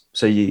confidence.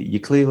 So you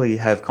clearly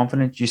have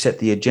confidence. You set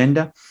the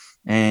agenda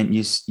and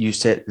you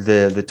set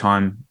the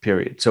time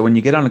period. So when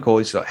you get on a call,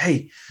 it's like,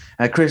 hey,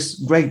 Chris,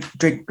 great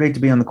to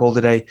be on the call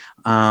today.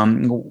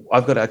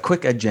 I've got a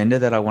quick agenda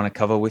that I want to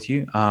cover with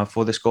you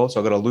for this call. So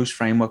I've got a loose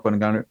framework what I'm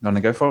going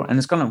to go for, and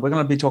we're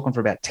going to be talking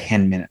for about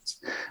 10 minutes.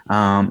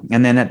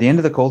 And then at the end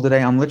of the call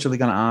today, I'm literally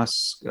going to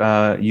ask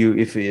you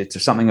if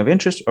it's something of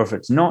interest or if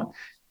it's not.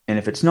 And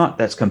if it's not,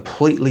 that's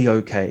completely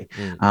okay.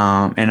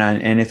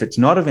 And if it's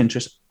not of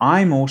interest,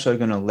 I'm also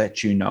going to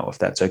let you know if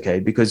that's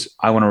okay because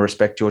I want to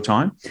respect your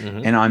time.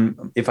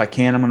 And if I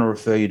can, I'm going to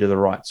refer you to the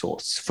right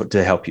source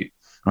to help you.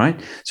 Right.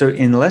 So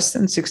in less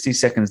than 60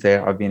 seconds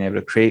there, I've been able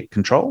to create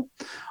control.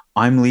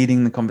 I'm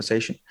leading the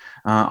conversation.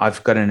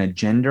 I've got an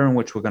agenda in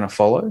which we're going to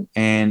follow.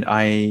 And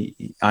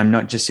I'm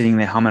not just sitting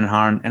there humming and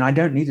hawing. And I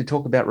don't need to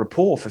talk about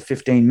rapport for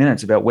 15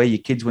 minutes about where your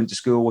kids went to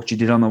school, what you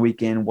did on the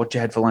weekend, what you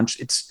had for lunch.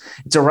 It's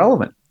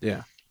irrelevant.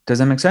 Yeah. Does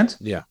that make sense?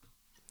 Yeah.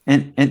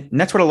 And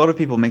that's what a lot of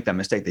people make that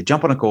mistake. They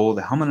jump on a call,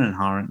 they're humming and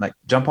hawing, like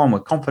jump on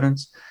with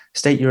confidence,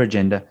 state your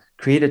agenda,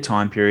 create a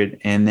time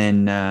period, and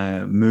then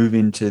move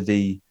into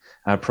the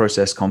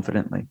process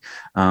confidently.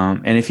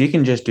 And if you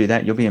can just do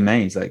that, you'll be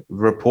amazed. Like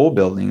rapport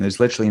building, there's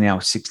literally now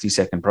a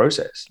 60-second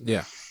process.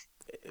 Yeah.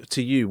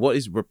 To you, what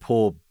is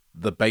rapport,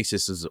 the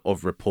basis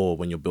of rapport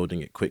when you're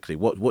building it quickly?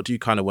 What do you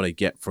kind of want to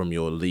get from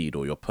your lead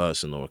or your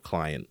person or a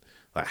client?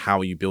 Like, how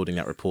are you building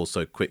that rapport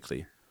so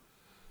quickly?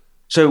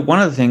 So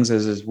one of the things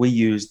is we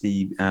use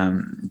the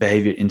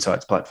Behavior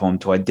Insights platform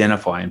to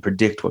identify and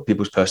predict what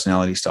people's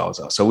personality styles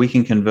are. So we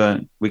can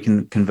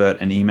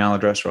convert an email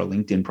address or a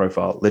LinkedIn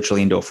profile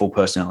literally into a full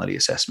personality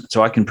assessment.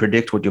 So I can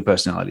predict what your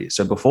personality is.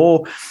 So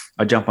before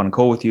I jump on a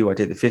call with you, I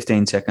take the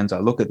 15 seconds, I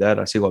look at that,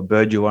 I see what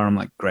bird you are. I'm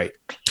like, great,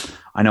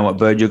 I know what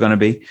bird you're going to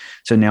be.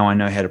 So now I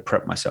know how to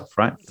prep myself,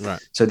 right?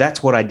 Right. So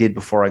that's what I did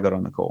before I got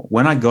on the call.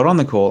 When I got on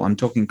the call, I'm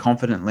talking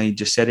confidently,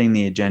 just setting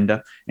the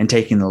agenda and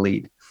taking the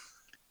lead.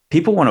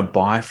 People want to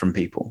buy from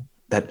people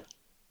that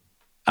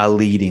are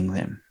leading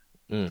them.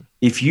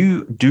 If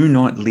you do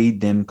not lead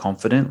them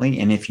confidently,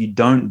 and if you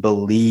don't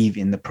believe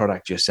in the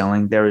product you're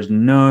selling, there is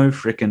no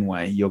freaking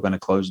way you're going to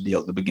close a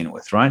deal to begin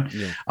with, right?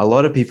 Yeah. A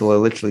lot of people are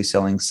literally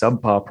selling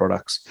subpar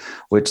products,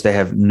 which they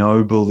have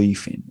no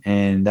belief in.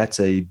 And that's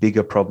a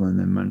bigger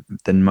problem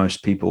than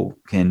most people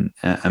can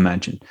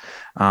imagine.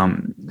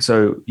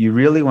 So you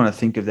really want to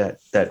think of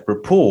that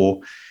rapport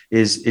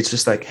it's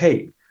just like,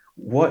 hey,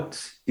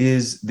 what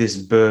is this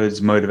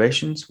bird's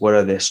motivations? What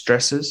are their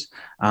stresses?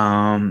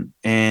 And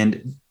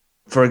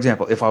for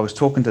example, if I was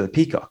talking to the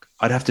peacock,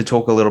 I'd have to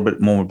talk a little bit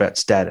more about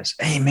status.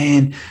 Hey,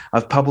 man,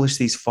 I've published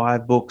these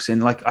 5 books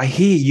and like, I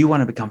hear you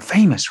want to become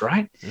famous,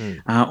 right?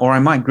 Or I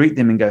might greet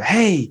them and go,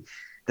 hey,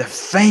 the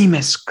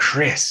famous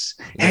Chris,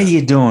 how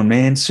you doing,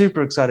 man?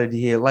 Super excited to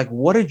hear. Like,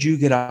 what did you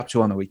get up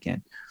to on the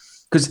weekend?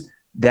 Because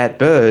that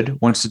bird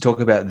wants to talk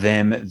about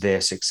them,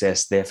 their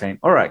success, their fame.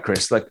 All right,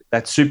 Chris, like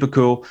that's super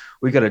cool.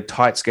 We got a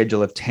tight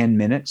schedule of 10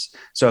 minutes.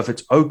 So if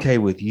it's okay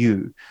with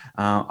you,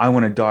 I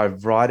want to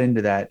dive right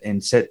into that and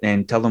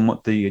tell them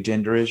what the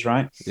agenda is,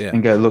 right? Yeah.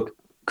 And go, look,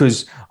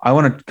 because I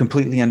want to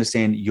completely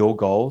understand your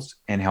goals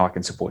and how I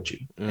can support you.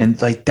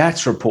 And like,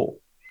 that's rapport.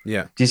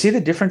 Yeah. Do you see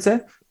the difference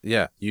there?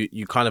 Yeah,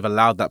 you kind of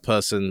allowed that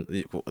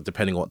person,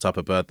 depending on what type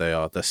of bird they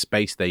are, the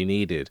space they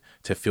needed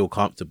to feel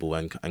comfortable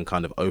and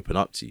kind of open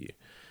up to you.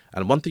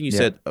 And one thing you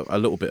said a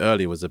little bit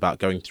earlier was about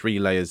going 3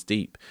 layers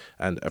deep.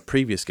 And a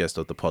previous guest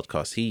of the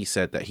podcast, he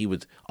said that he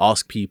would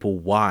ask people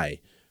why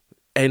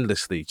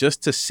endlessly,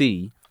 just to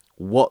see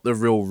what the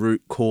real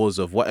root cause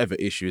of whatever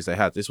issues they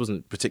had. This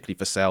wasn't particularly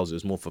for sales, it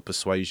was more for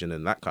persuasion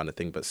and that kind of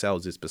thing, but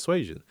sales is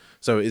persuasion.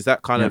 So is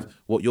that kind of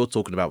what you're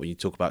talking about when you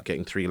talk about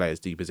getting 3 layers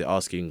deep? Is it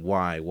asking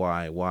why?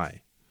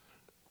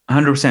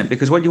 100%,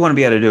 because what you want to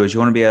be able to do is you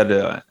want to be able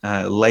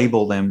to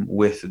label them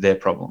with their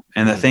problem.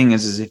 And the thing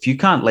is if you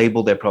can't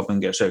label their problem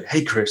and go, so,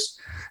 hey, Chris,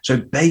 so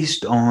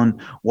based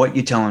on what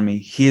you're telling me,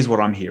 here's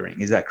what I'm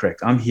hearing. Is that correct?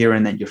 I'm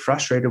hearing that you're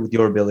frustrated with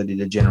your ability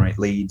to generate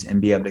leads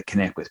and be able to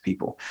connect with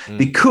people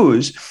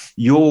because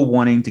you're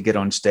wanting to get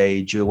on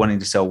stage, you're wanting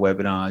to sell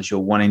webinars, you're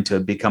wanting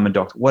to become a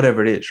doctor,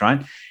 whatever it is,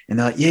 right? And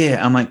they're like,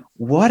 yeah. I'm like,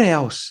 what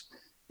else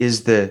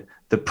is the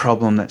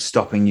problem that's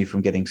stopping you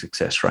from getting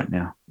success right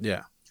now?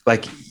 Yeah.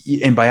 Like,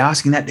 and by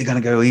asking that, they're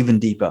going to go even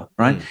deeper,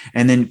 right?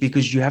 And then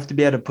because you have to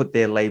be able to put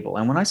their label.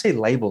 And when I say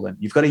label them,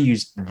 you've got to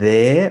use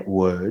their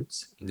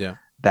words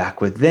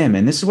back with them.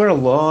 And this is where a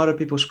lot of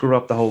people screw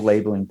up the whole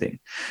labeling thing,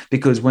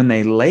 because when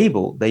they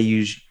label, they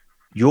use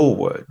your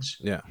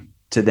words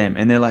to them.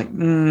 And they're like,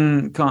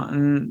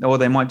 can't, or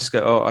they might just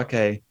go, oh,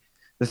 okay.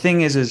 The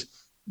thing is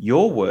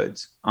your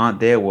words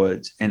aren't their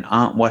words and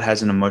aren't what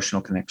has an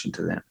emotional connection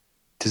to them.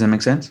 Does that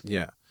make sense?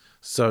 Yeah.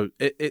 So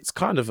it's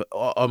kind of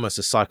almost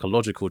a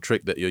psychological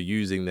trick that you're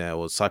using there,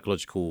 or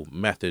psychological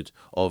method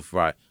of,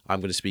 right, I'm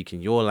going to speak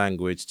in your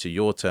language to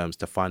your terms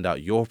to find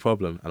out your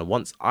problem. And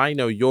once I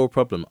know your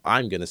problem,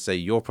 I'm going to say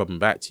your problem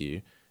back to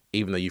you,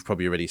 even though you've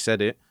probably already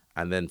said it.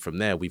 And then from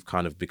there, we've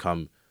kind of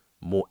become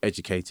more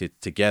educated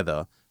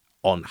together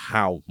on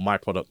how my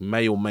product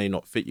may or may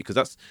not fit you. Because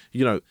that's,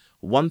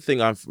 one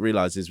thing I've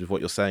realized is with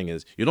what you're saying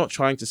is you're not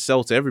trying to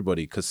sell to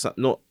everybody, because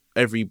not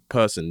every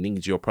person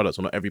needs your product,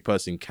 or not every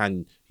person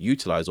can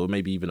utilize or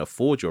maybe even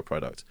afford your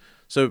product.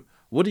 So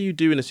what do you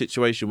do in a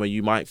situation where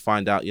you might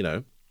find out,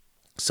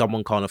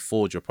 someone can't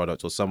afford your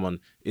product or someone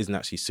isn't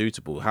actually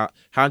suitable?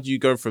 How do you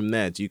go from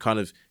there? Do you kind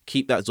of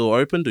keep that door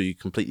open, or do you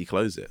completely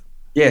close it?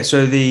 Yeah.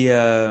 So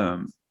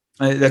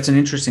that's an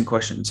interesting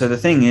question. So the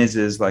thing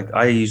is like,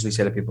 I usually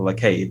say to people like,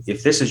 hey,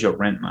 if this is your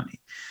rent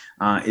money,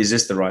 is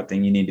this the right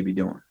thing you need to be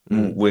doing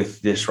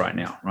with this right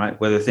now, right?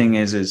 Where the thing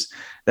is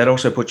that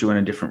also puts you in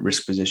a different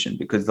risk position,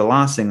 because the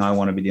last thing I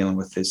want to be dealing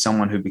with is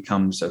someone who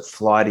becomes a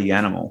flighty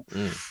animal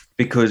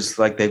because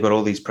like they've got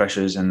all these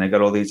pressures and they've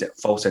got all these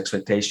false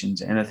expectations.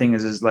 And the thing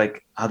is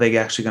like, are they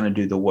actually going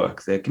to do the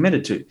work they're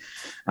committed to?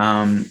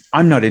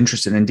 I'm not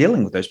interested in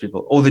dealing with those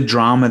people or the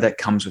drama that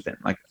comes with it.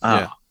 Like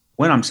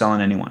when I'm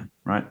selling anyone,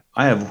 right,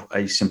 I have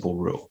a simple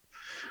rule.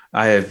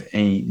 I have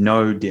a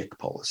no dick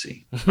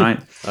policy, right?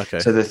 Okay.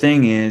 So the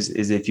thing is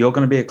if you're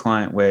going to be a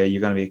client where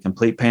you're going to be a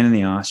complete pain in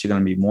the ass, you're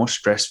going to be more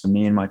stress for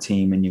me and my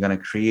team, and you're going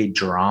to create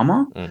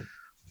drama.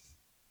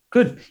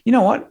 Good. You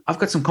know what? I've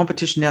got some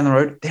competition down the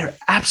road. They're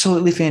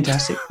absolutely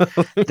fantastic.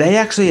 They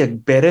actually are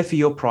better for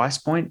your price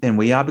point than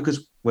we are,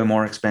 because we're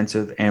more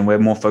expensive and we're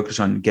more focused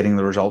on getting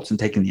the results and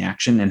taking the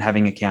action and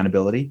having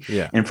accountability.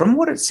 Yeah. And from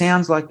what it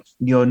sounds like,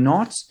 you're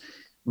not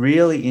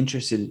really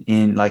interested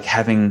in like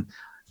having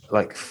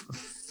like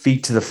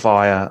feet to the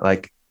fire,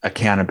 like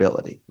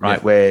accountability, right?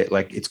 Yeah. Where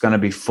like it's going to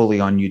be fully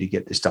on you to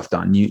get this stuff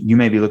done. You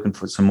may be looking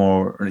for some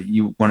more,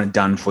 you want it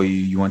done for you.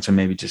 You want some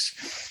maybe just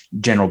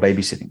general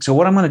babysitting. So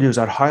what I'm going to do is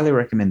I'd highly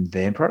recommend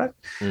their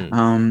product.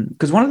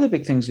 Because one of the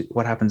big things,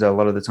 what happens a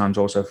lot of the times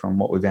also from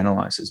what we've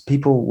analyzed is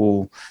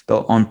people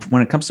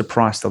when it comes to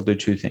price, they'll do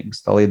 2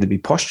 things. They'll either be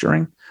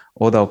posturing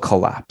or they'll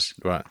collapse.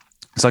 Right.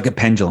 It's like a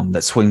pendulum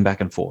that swing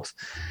back and forth.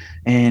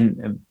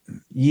 And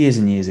years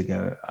and years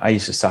ago, I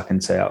used to suck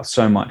in sales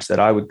so much that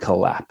I would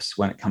collapse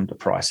when it come to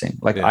pricing.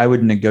 Like I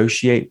would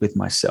negotiate with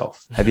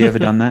myself. Have you ever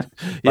done that?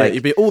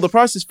 You'd be, the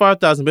price is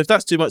 5,000, but if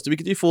that's too much, then we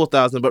could do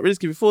 4,000. But really,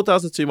 give you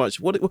 4,000 too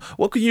much. What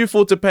can you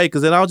afford to pay?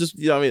 Because then I'll just,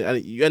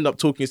 and you end up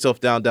talking yourself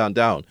down.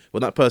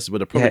 When that person would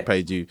have probably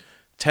paid you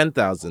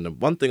 10,000.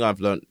 And one thing I've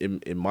learned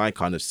in my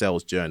kind of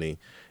sales journey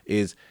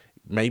is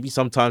maybe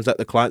sometimes let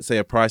the client say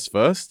a price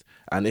first.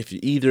 And if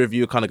either of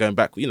you are kind of going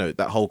back,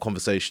 that whole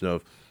conversation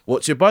of,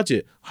 what's your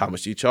budget? How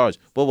much do you charge?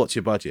 Well, what's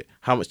your budget?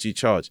 How much do you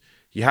charge?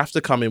 You have to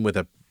come in with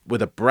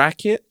a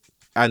bracket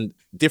and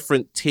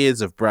different tiers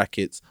of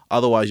brackets.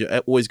 Otherwise, you're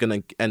always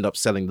going to end up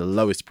selling the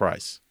lowest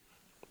price.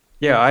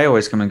 Yeah, I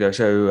always come and go.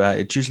 So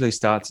it usually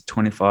starts at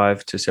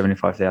 $25,000 to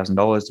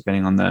 $75,000,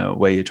 depending on the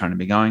way you're trying to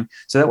be going.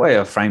 So that way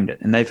I framed it,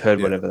 and they've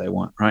heard whatever they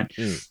want, right?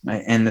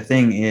 And the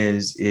thing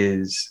is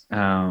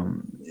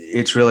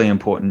it's really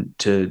important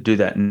to do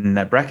that. And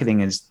that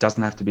bracketing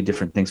doesn't have to be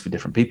different things for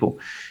different people.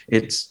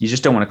 You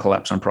just don't want to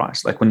collapse on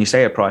price. Like when you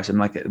say a price, I'm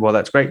like, well,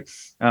 that's great.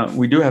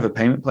 We do have a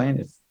payment plan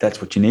if that's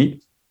what you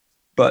need.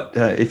 But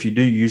if you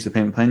do use the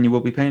payment plan, you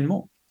will be paying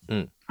more.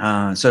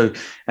 So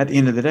at the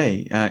end of the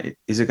day,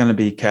 is it going to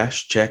be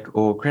cash, check,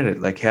 or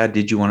credit? Like, how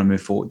did you want to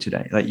move forward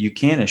today? Like, you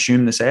can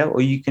assume the sale,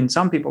 or you can.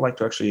 Some people like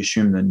to actually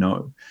assume the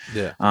no.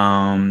 Yeah.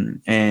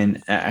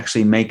 And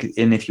actually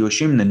and if you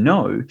assume the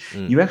no,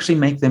 you actually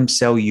make them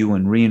sell you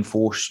and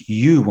reinforce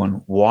you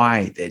on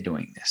why they're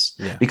doing this.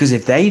 Yeah. Because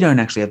if they don't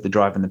actually have the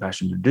drive and the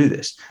passion to do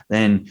this,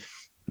 then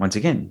once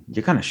again,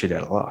 you're kind of shit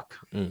out of luck.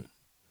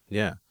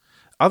 Yeah.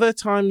 Are there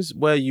times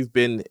where you've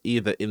been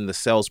either in the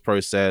sales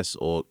process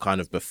or kind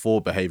of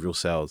before behavioral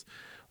sales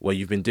where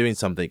you've been doing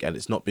something and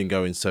it's not been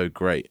going so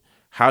great?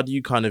 How do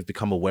you kind of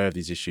become aware of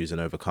these issues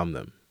and overcome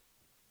them?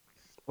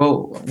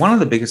 Well, one of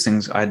the biggest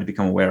things I had to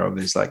become aware of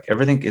is like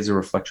everything is a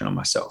reflection of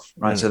myself,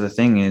 right? So the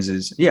thing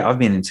is, yeah, I've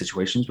been in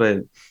situations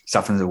where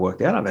stuff hasn't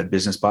worked out. I've had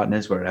business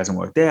partners where it hasn't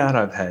worked out.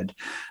 I've had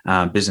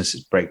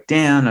businesses break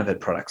down. I've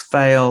had products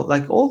fail,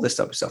 like all this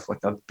type of stuff.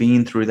 Like I've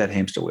been through that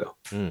hamster wheel.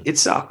 It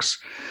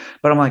sucks.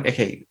 But I'm like,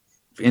 okay,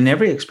 in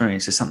every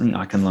experience, there's something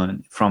I can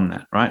learn from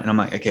that, right? And I'm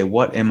like, okay,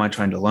 what am I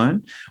trying to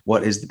learn?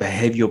 What is the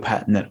behavioral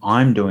pattern that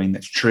I'm doing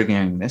that's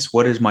triggering this?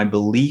 What is my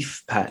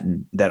belief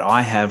pattern that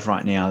I have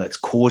right now that's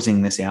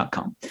causing this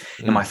outcome?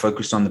 Am I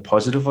focused on the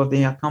positive of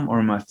the outcome, or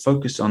am I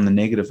focused on the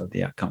negative of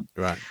the outcome?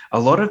 Right. A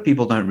lot of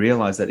people don't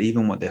realize that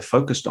even what they're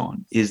focused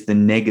on is the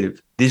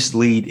negative. This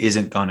lead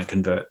isn't going to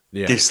convert.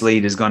 Yeah. This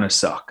lead is going to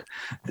suck.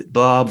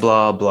 Blah,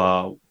 blah,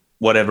 blah,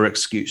 whatever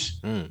excuse.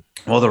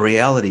 Well, the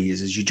reality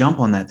is you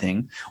jump on that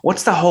thing.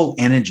 What's the whole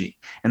energy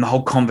and the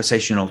whole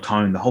conversational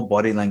tone, the whole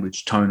body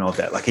language tone of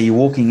that? Like, are you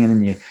walking in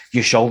and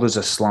your shoulders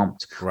are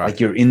slumped? Right.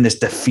 Like you're in this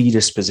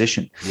defeatist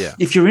position. Yeah.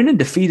 If you're in a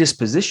defeatist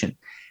position,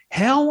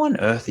 how on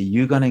earth are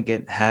you going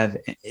to have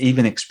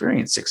even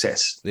experience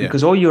success? Yeah.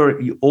 Because all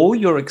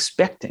you're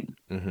expecting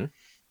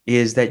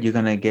is that you're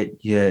going to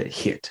get your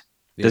hit.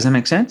 Does that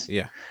make sense?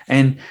 Yeah.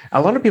 And a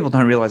lot of people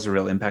don't realize the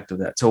real impact of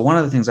that. So one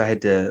of the things I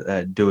had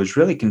to do is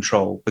really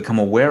become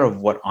aware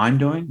of what I'm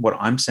doing, what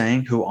I'm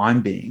saying, who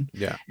I'm being,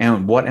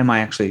 and what am I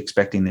actually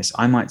expecting this.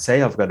 I might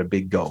say I've got a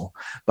big goal,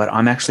 but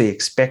I'm actually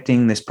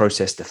expecting this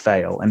process to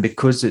fail. And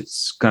because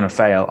it's going to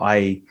fail,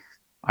 I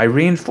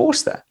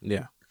reinforce that.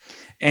 Yeah.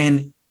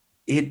 And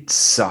it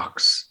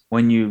sucks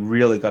when you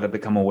really got to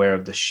become aware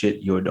of the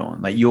shit you're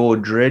doing. Like you're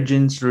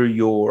dredging through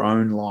your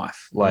own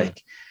life,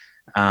 like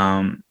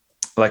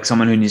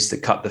someone who needs to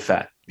cut the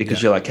fat,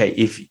 because you're like, hey,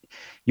 if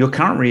your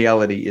current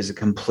reality is a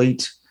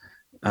complete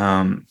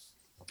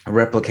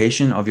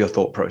replication of your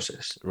thought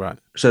process. Right.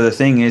 So the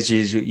thing is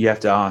you have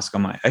to ask,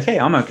 I'm like, okay,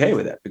 I'm okay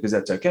with that because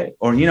that's okay.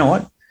 Or you know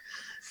what?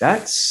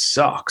 That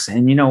sucks.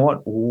 And you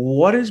know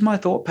what is my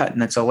thought pattern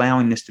that's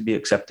allowing this to be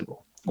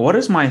acceptable? What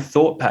is my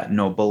thought pattern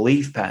or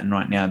belief pattern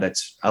right now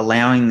that's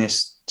allowing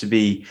this to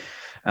be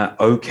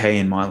okay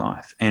in my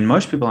life? And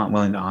most people aren't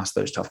willing to ask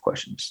those tough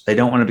questions. They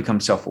don't want to become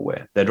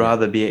self-aware. They'd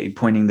rather be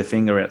pointing the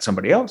finger at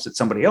somebody else. It's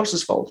somebody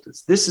else's fault.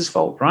 It's this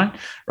fault, right?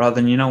 Rather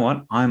than, you know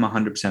what, I'm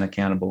 100%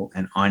 accountable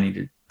and I need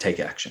to take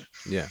action.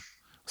 Yeah.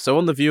 So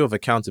on the view of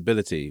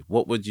accountability,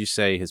 what would you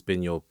say has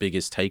been your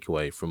biggest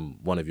takeaway from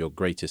one of your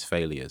greatest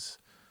failures?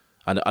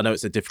 I know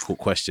it's a difficult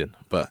question,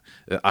 but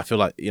I feel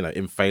like,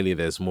 in failure,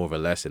 there's more of a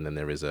lesson than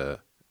there is a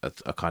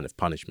kind of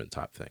punishment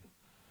type thing.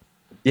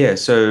 Yeah.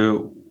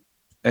 So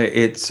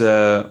it's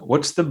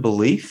what's the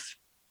belief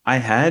I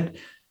had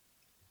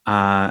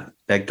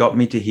that got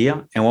me to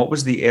here, and what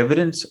was the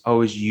evidence I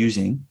was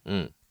using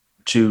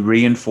to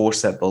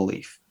reinforce that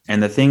belief?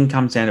 And the thing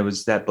comes down to,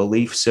 was that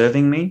belief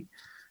serving me?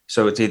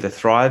 So it's either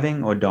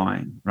thriving or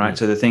dying, right?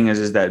 So the thing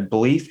is that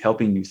belief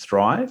helping you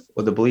thrive,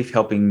 or the belief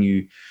helping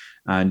you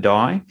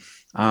die?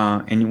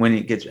 And when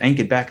it gets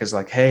anchored back as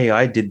like, hey,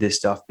 I did this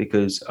stuff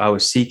because I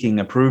was seeking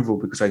approval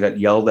because I got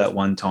yelled at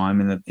one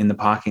time in the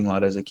parking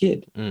lot as a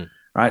kid.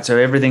 Right. So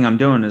everything I'm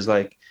doing is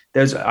like,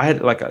 here's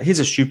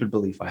a stupid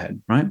belief I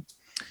had, right?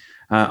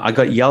 I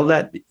got yelled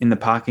at in the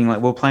parking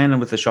lot. We're playing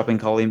with the shopping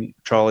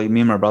trolley. Me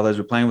and my brothers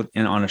were playing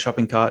on a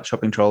shopping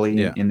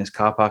trolley in this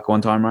car park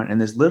one time, right? And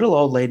this little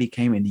old lady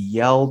came and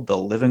yelled the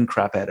living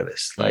crap out of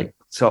us.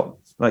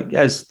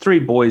 There's three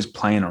boys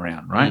playing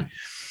around, right?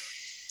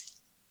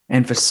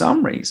 And for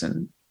some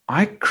reason,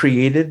 I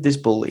created this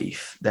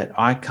belief that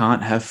I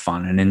can't have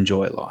fun and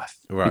enjoy life.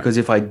 Right. Because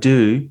if I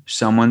do,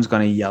 someone's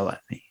going to yell at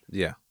me.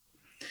 Yeah.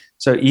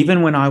 So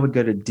even when I would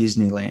go to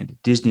Disneyland,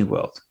 Disney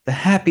World, the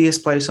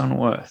happiest place on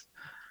earth,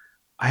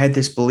 I had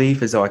this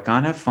belief as though I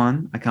can't have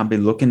fun. I can't be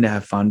looking to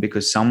have fun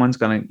because someone's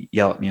going to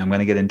yell at me. I'm going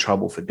to get in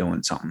trouble for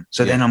doing something.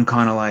 So then I'm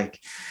kind of like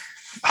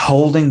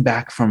holding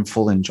back from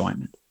full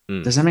enjoyment.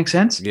 Does that make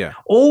sense? Yeah.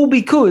 All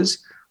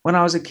because when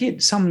I was a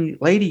kid, some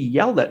lady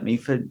yelled at me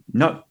for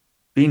not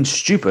being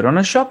stupid on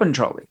a shopping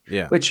trolley,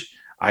 which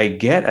I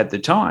get at the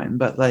time,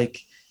 but like,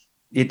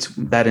 it's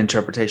that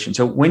interpretation.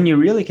 So when you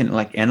really can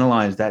like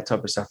analyze that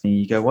type of stuff and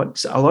you go,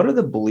 what a lot of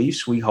the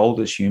beliefs we hold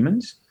as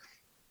humans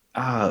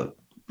are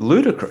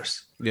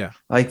ludicrous. Yeah.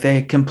 Like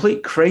they're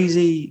complete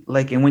crazy.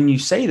 Like, and when you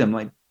say them,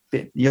 like,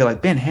 you're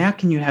like, Ben, how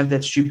can you have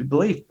that stupid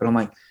belief? But I'm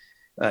like,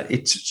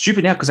 it's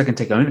stupid now because I can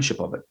take ownership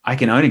of it. I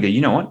can only go,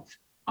 you know what?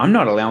 I'm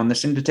not allowing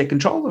this thing to take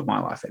control of my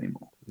life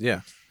anymore.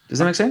 Yeah. Does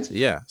that make sense?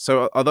 Yeah.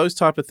 So are those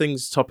type of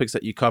topics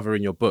that you cover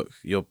in your book?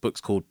 Your book's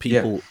called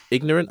People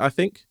Ignorant, I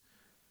think.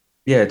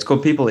 Yeah, it's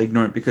called People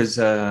Ignorant because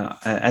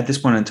at this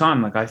point in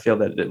time, like I feel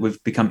that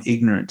we've become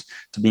ignorant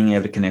to being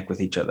able to connect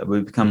with each other.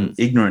 We've become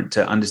ignorant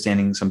to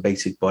understanding some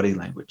basic body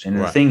language. And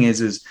the thing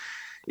is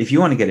if you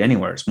want to get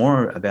anywhere, it's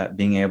more about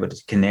being able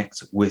to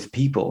connect with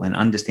people and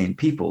understand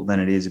people than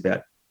it is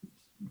about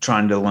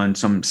trying to learn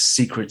some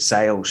secret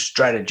sales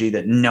strategy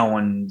that no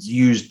one's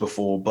used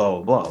before,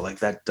 blah, blah, blah. Like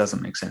that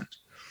doesn't make sense.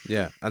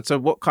 Yeah. And so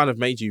what kind of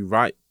made you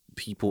write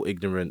People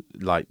Ignorant?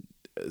 Like,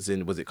 as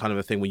in, was it kind of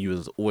a thing where you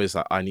was always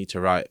like, I need to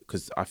write?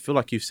 Because I feel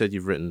like you've said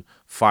you've written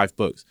 5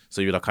 books.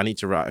 So you're like, I need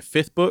to write a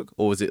 5th book?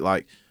 Or was it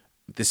like,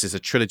 this is a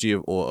trilogy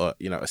or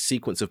a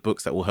sequence of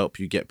books that will help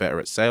you get better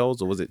at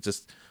sales? Or was it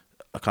just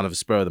a kind of a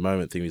spur of the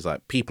moment thing? He's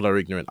like, people are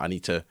ignorant, I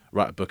need to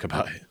write a book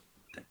about it.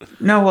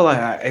 No, well,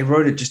 I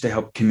wrote it just to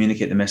help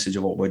communicate the message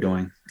of what we're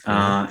doing.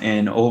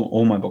 And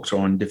all my books are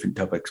on different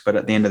topics, but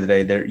at the end of the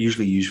day, they're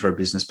usually used for a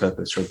business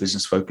purpose or a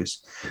business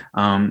focus.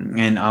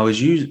 And I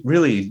was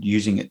really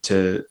using it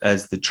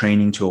as the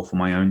training tool for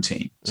my own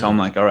team. So I'm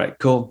like, all right,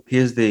 cool.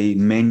 Here's the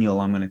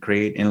manual I'm going to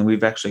create. And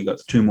we've actually got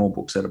 2 more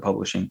books that are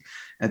publishing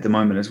at the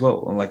moment as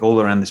well, like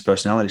all around this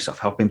personality stuff,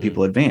 helping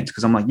people advance.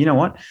 Because I'm like, you know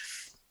what?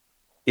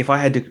 If I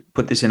had to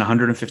put this in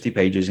 150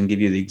 pages and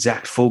give you the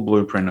exact full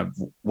blueprint of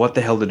what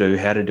the hell to do,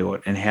 how to do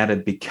it, and how to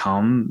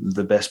become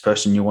the best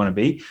person you want to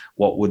be,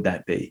 what would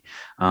that be?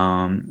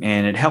 And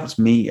it helps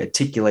me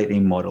articulate a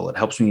model. It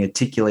helps me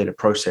articulate a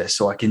process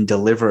so I can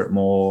deliver it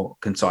more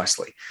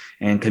concisely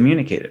and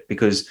communicate it,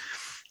 because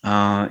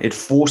it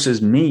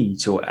forces me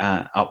to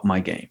up my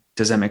game.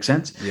 Does that make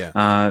sense?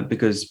 Yeah.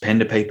 Because pen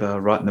to paper,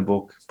 writing the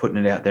book, putting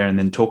it out there, and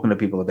then talking to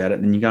people about it,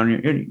 and then you go,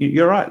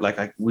 you're right.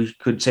 Like we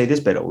could say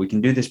this better. We can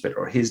do this better.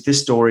 Or here's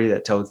this story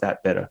that tells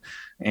that better.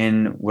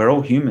 And we're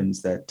all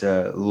humans that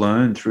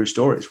learn through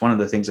stories. One of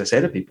the things I say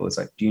to people is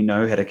like, do you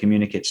know how to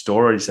communicate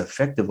stories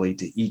effectively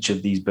to each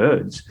of these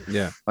birds?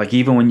 Yeah. Like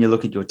even when you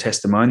look at your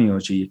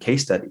testimonials or your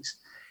case studies,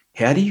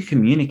 how do you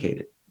communicate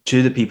it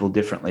to the people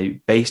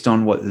differently based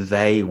on what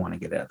they want to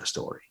get out of the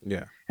story?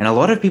 Yeah. And a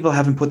lot of people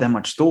haven't put that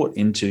much thought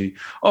into,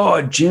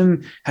 oh,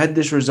 Jim had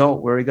this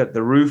result where he got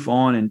the roof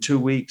on in 2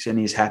 weeks and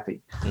he's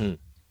happy.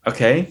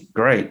 Okay,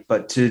 great.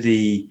 But to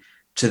the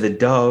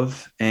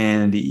dove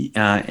and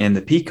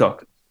the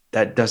peacock,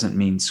 that doesn't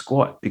mean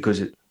squat,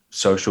 because it's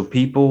social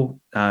people,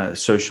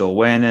 social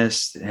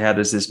awareness. How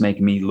does this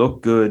make me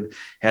look good?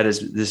 How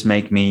does this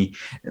make me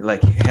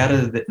like, how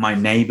do my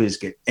neighbors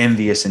get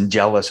envious and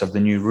jealous of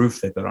the new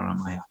roof they've got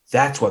on my house?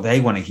 That's what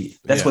they want to hear.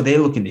 That's what they're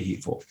looking to hear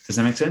for. Does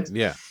that make sense?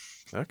 Yeah.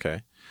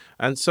 Okay.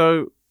 And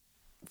so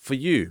for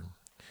you,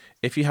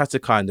 if you had to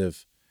kind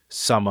of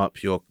sum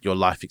up your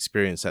life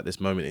experience at this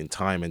moment in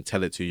time and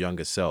tell it to your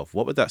younger self,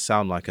 what would that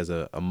sound like as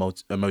a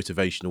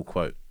motivational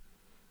quote?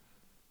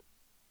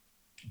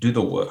 Do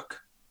the work.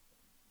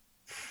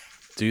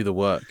 Do the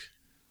work.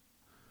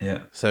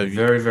 Yeah. So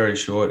very, very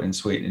short and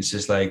sweet. It's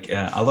just like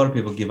a lot of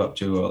people give up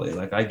too early.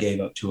 Like I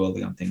gave up too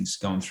early on things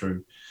going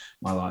through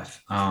my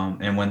life.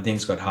 And when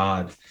things got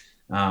hard,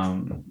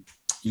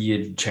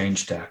 you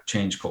change tack,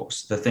 change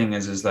course. The thing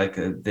is like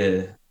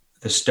the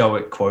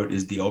Stoic quote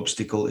is, the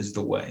obstacle is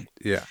the way.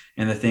 Yeah.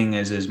 And the thing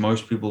is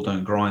most people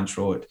don't grind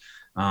through it.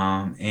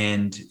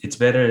 And it's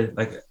better,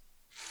 like,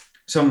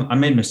 so I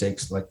made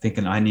mistakes, like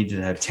thinking I needed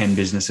to have 10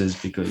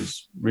 businesses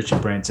because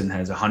Richard Branson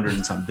has 100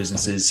 and some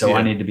businesses. So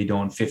I need to be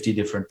doing 50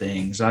 different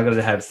things. I got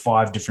to have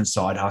 5 different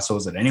side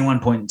hustles at any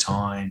one point in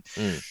time.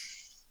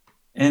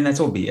 And that's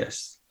all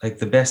BS. Like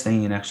the best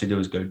thing you can actually do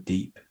is go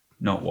deep,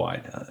 not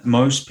wide.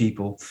 Most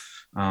people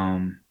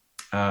are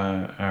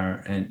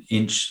an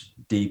inch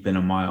deep and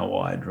a mile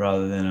wide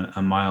rather than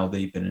a mile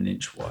deep and an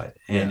inch wide.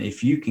 And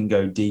if you can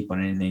go deep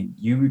on anything,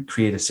 you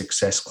create a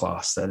success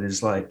class that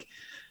is like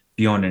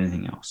beyond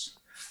anything else.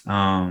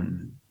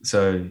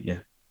 So yeah,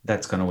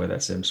 that's kind of where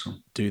that stems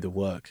from. Do the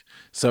work.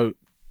 So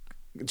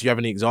do you have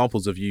any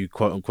examples of you,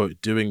 quote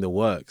unquote, doing the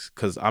work?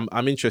 Because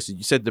I'm interested.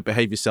 You said the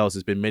behavior sales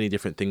has been many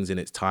different things in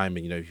its time,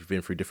 and you've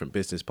been through different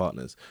business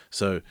partners.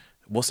 So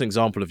what's an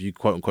example of you,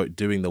 quote unquote,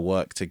 doing the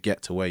work to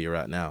get to where you're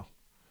at now?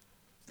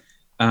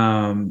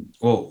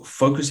 Well,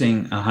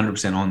 focusing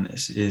 100% on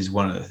this is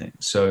one of the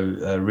things.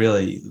 So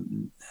really,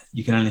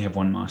 you can only have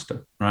one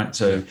master, right?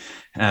 So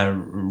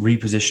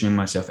repositioning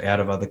myself out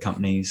of other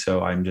companies.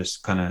 So I'm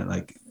just kind of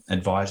like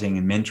advising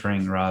and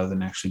mentoring rather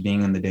than actually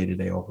being in the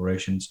day-to-day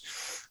operations.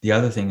 The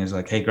other thing is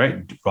like, hey,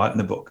 great, writing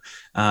the book.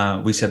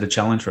 We set a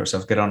challenge for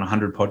ourselves, get on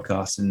 100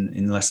 podcasts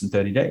in less than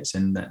 30 days.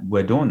 And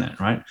we're doing that,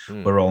 right?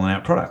 We're rolling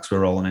out products.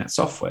 We're rolling out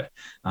software.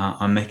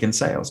 I'm making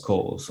sales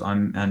calls.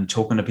 I'm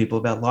talking to people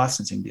about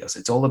licensing deals.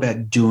 It's all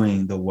about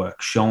doing the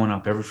work, showing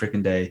up every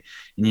freaking day.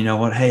 And you know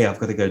what? Hey, I've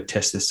got to go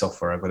test this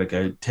software. I've got to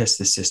go test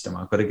this system.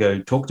 I've got to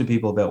go talk to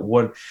people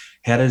about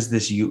how does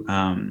this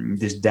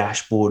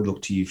dashboard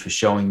look to you for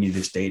showing you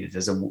this data?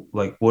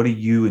 What do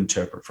you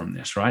interpret from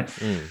this, right?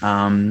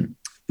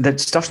 That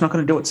stuff's not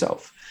going to do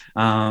itself.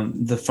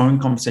 The phone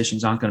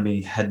conversations aren't going to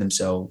be had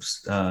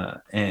themselves,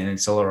 and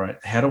it's all right.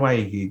 How do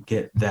I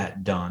get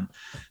that done?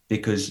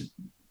 Because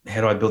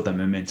how do I build that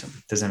momentum?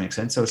 Does that make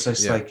sense? So it's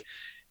just like,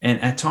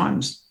 and at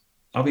times,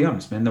 I'll be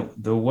honest, man,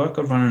 the work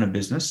of running a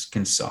business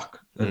can suck,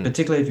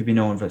 particularly if you've been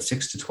doing it for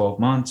 6 to 12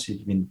 months,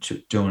 you've been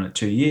doing it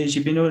 2 years,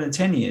 you've been doing it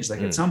 10 years.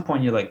 Like at some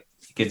point you're like,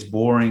 it gets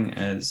boring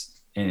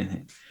as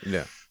anything.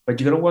 Yeah. But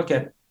you got to work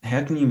out,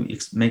 how can you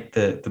make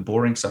the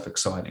boring stuff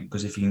exciting?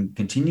 Because if you can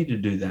continue to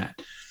do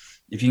that,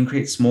 if you can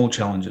create small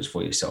challenges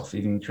for yourself,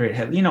 if you can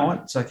create, you know what,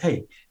 it's like,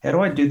 hey, how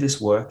do I do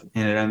this work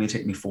and it only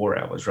take me 4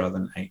 hours rather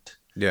than 8?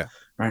 Yeah.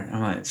 Right.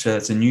 I'm like, so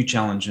it's a new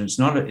challenge, and it's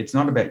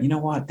not about, you know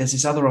what, there's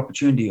this other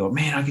opportunity, or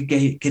man, I could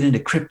get into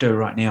crypto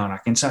right now and I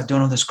can start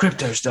doing all this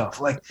crypto stuff.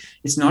 Like,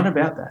 it's not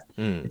about that.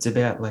 It's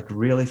about like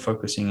really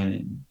focusing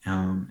in,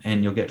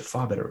 and you'll get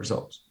far better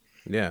results.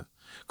 Yeah.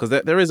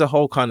 Because there is a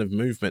whole kind of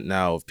movement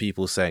now of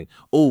people saying,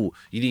 oh,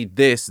 you need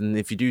this, and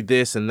if you do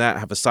this and that,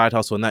 have a side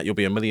hustle and that, you'll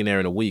be a millionaire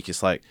in a week.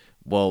 It's like,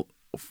 well,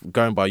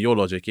 going by your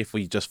logic, if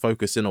we just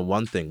focus in on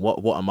one thing,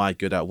 what am I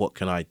good at? What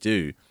can I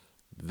do?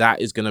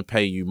 That is going to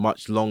pay you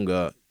much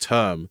longer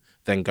term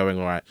than going,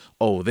 all right,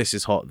 oh, this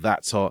is hot,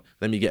 that's hot,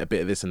 let me get a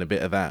bit of this and a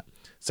bit of that.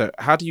 So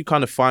how do you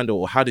kind of find,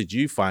 or how did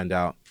you find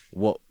out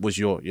what was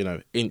your,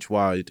 inch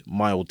wide,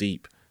 mile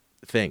deep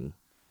thing?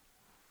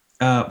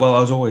 Well, I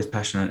was always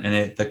passionate,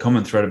 and the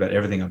common thread about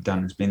everything I've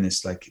done has been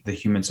this, like the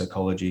human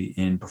psychology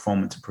in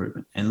performance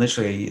improvement. And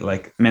literally,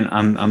 like, man,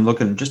 I'm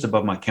looking just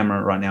above my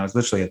camera right now. It's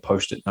literally a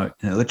Post-it note,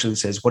 and it literally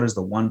says, "What is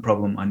the one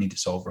problem I need to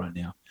solve right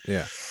now?"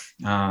 Yeah.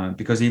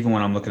 Because even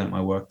when I'm looking at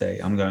my workday,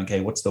 I'm going, okay,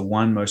 what's the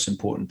one most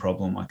important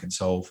problem I can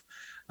solve?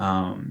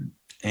 And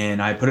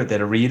I put it there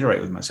to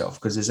reiterate with myself,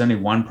 because there's only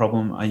one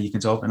problem you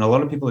can solve, and a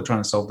lot of people are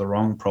trying to solve the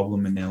wrong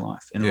problem in their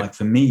life. And like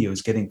for me, it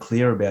was getting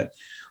clear about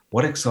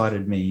what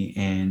excited me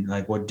and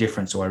like what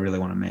difference do I really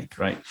want to make,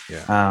 right?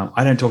 Yeah.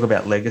 I don't talk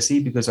about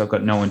legacy because I've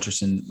got no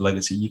interest in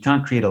legacy. You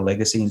can't create a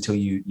legacy until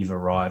you've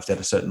arrived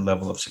at a certain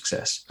level of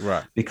success,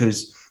 right?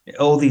 Because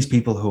all these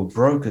people who are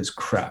broke as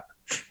crap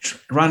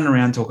running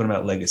around talking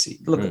about legacy.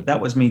 Look, that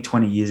was me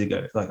 20 years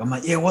ago. Like, I'm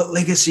like, yeah, what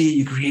legacy are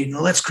you creating?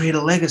 Let's create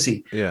a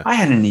legacy. Yeah. I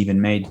hadn't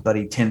even made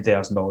bloody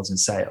 $10,000 in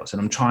sales,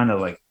 and I'm trying to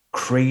like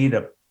create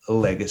a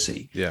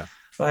legacy. Yeah.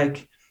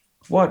 Like,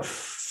 what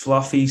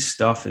fluffy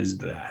stuff is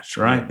that,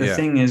 right? The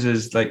thing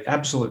is like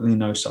absolutely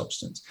no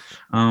substance.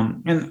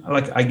 And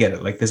like, I get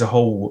it. Like, there's a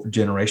whole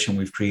generation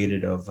we've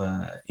created of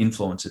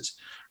influencers,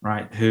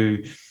 right? Who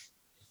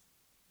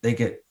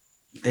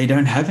they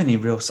don't have any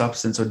real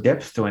substance or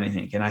depth to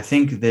anything. And I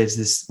think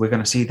we're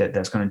going to see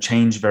that's going to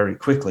change very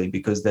quickly,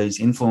 because those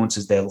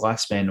influencers, their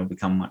lifespan will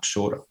become much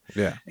shorter.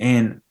 Yeah.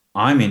 And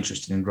I'm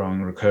interested in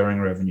growing recurring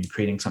revenue,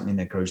 creating something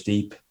that grows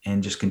deep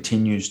and just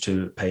continues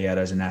to pay out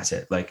as an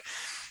asset. Like,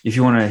 if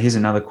you want to, here's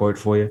another quote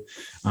for you.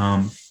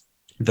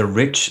 The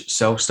rich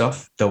sell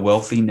stuff, the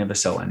wealthy never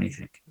sell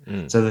anything.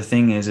 So the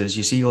thing is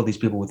you see all these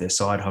people with their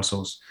side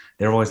hustles,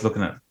 they're always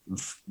looking at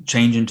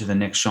changing to the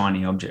next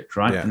shiny object,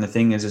 right? And the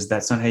thing is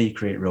that's not how you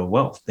create real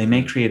wealth. They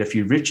may create a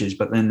few riches,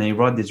 but then they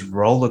ride this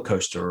roller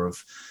coaster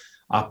of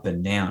up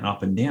and down,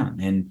 up and down.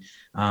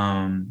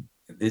 And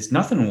there's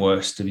nothing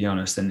worse, to be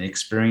honest, than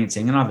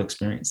experiencing, and I've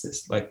experienced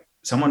this, like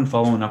someone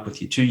following up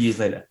with you 2 years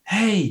later,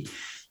 hey,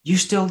 you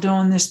still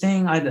doing this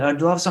thing?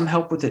 I'd love some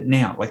help with it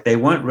now. Like, they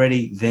weren't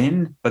ready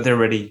then, but they're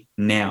ready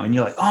now. And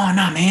you're like, oh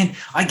no, man,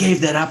 I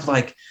gave that up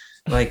like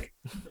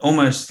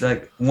almost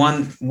like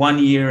one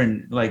year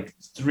and like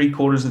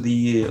 3/4 of the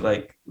year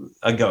like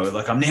ago.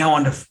 Like, I'm now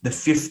on the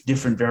 5th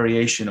different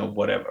variation of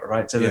whatever,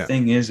 right? So the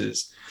thing is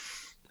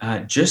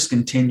just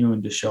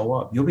continuing to show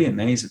up. You'll be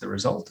amazed at the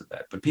result of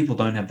that. But people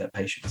don't have that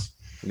patience.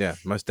 Yeah,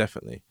 most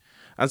definitely.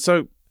 And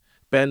so,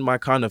 Ben, my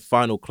kind of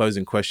final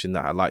closing question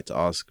that I like to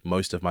ask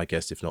most of my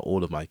guests, if not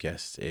all of my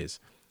guests, is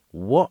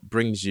what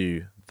brings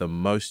you the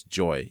most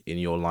joy in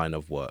your line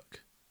of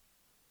work?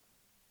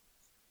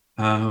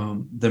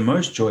 The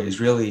most joy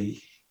is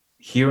really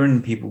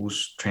hearing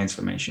people's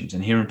transformations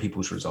and hearing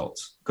people's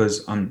results,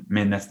 because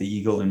that's the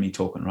eagle in me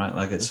talking, right?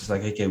 Like, it's just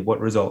like, okay,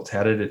 what results?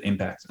 How did it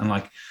impact? And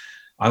like,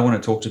 I want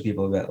to talk to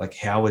people about like,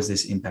 how is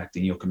this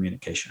impacting your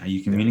communication? Are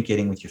you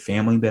communicating with your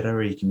family better?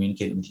 Are you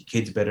communicating with your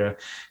kids better?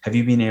 Have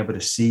you been able to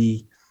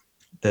see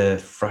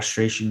the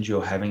frustrations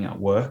you're having at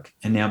work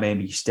and now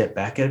maybe step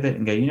back out of it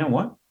and go, you know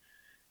what?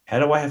 How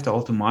do I have to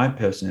alter my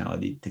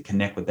personality to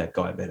connect with that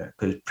guy better?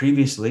 Because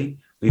previously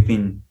we've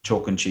been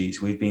chalk and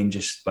cheese. We've been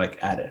just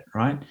like at it,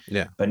 right?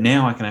 Yeah. But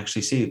now I can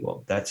actually see,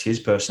 well, that's his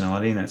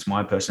personality and that's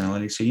my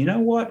personality. So you know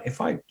what? If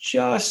I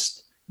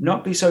just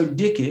not be so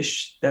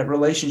dickish, that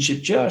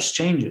relationship just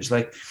changes.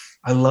 Like,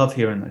 I love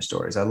hearing those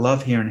stories. I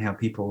love hearing how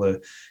people are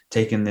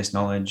taking this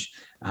knowledge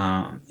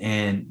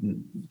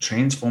and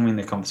transforming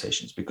their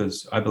conversations,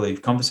 because I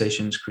believe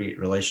conversations create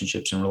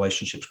relationships and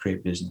relationships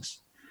create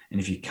business. And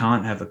if you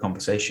can't have a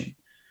conversation,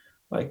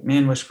 like,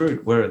 man, we're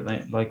screwed. We're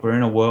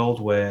in a world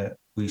where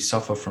we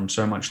suffer from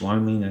so much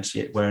loneliness,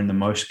 yet we're in the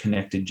most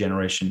connected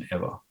generation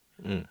ever.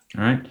 All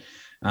right.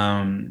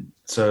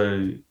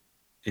 So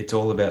it's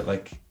all about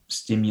like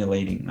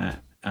stimulating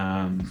that.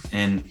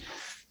 And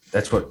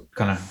that's what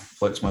kind of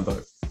floats my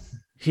boat.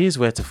 Here's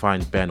where to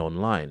find Ben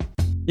online.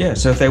 Yeah,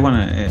 so if they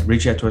want to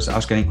reach out to us,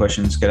 ask any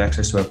questions, get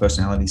access to our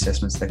personality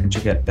assessments, they can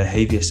check out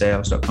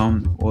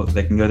behaviorsales.com, or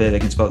they can go there. They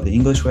can spell it the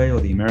English way or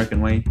the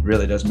American way. It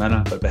really doesn't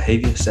matter. But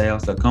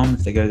behaviorsales.com,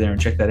 if they go there and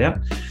check that out,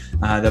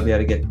 they'll be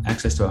able to get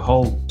access to a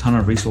whole ton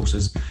of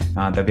resources.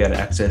 They'll be able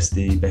to access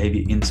the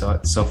Behavior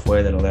Insight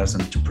software that allows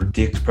them to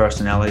predict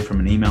personality from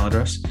an email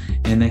address,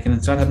 and they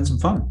can start having some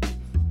fun.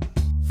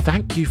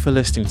 Thank you for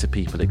listening to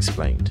People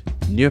Explained.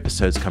 New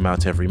episodes come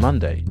out every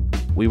Monday.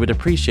 We would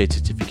appreciate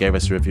it if you gave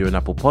us a review on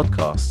Apple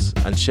Podcasts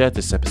and shared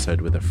this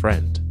episode with a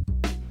friend.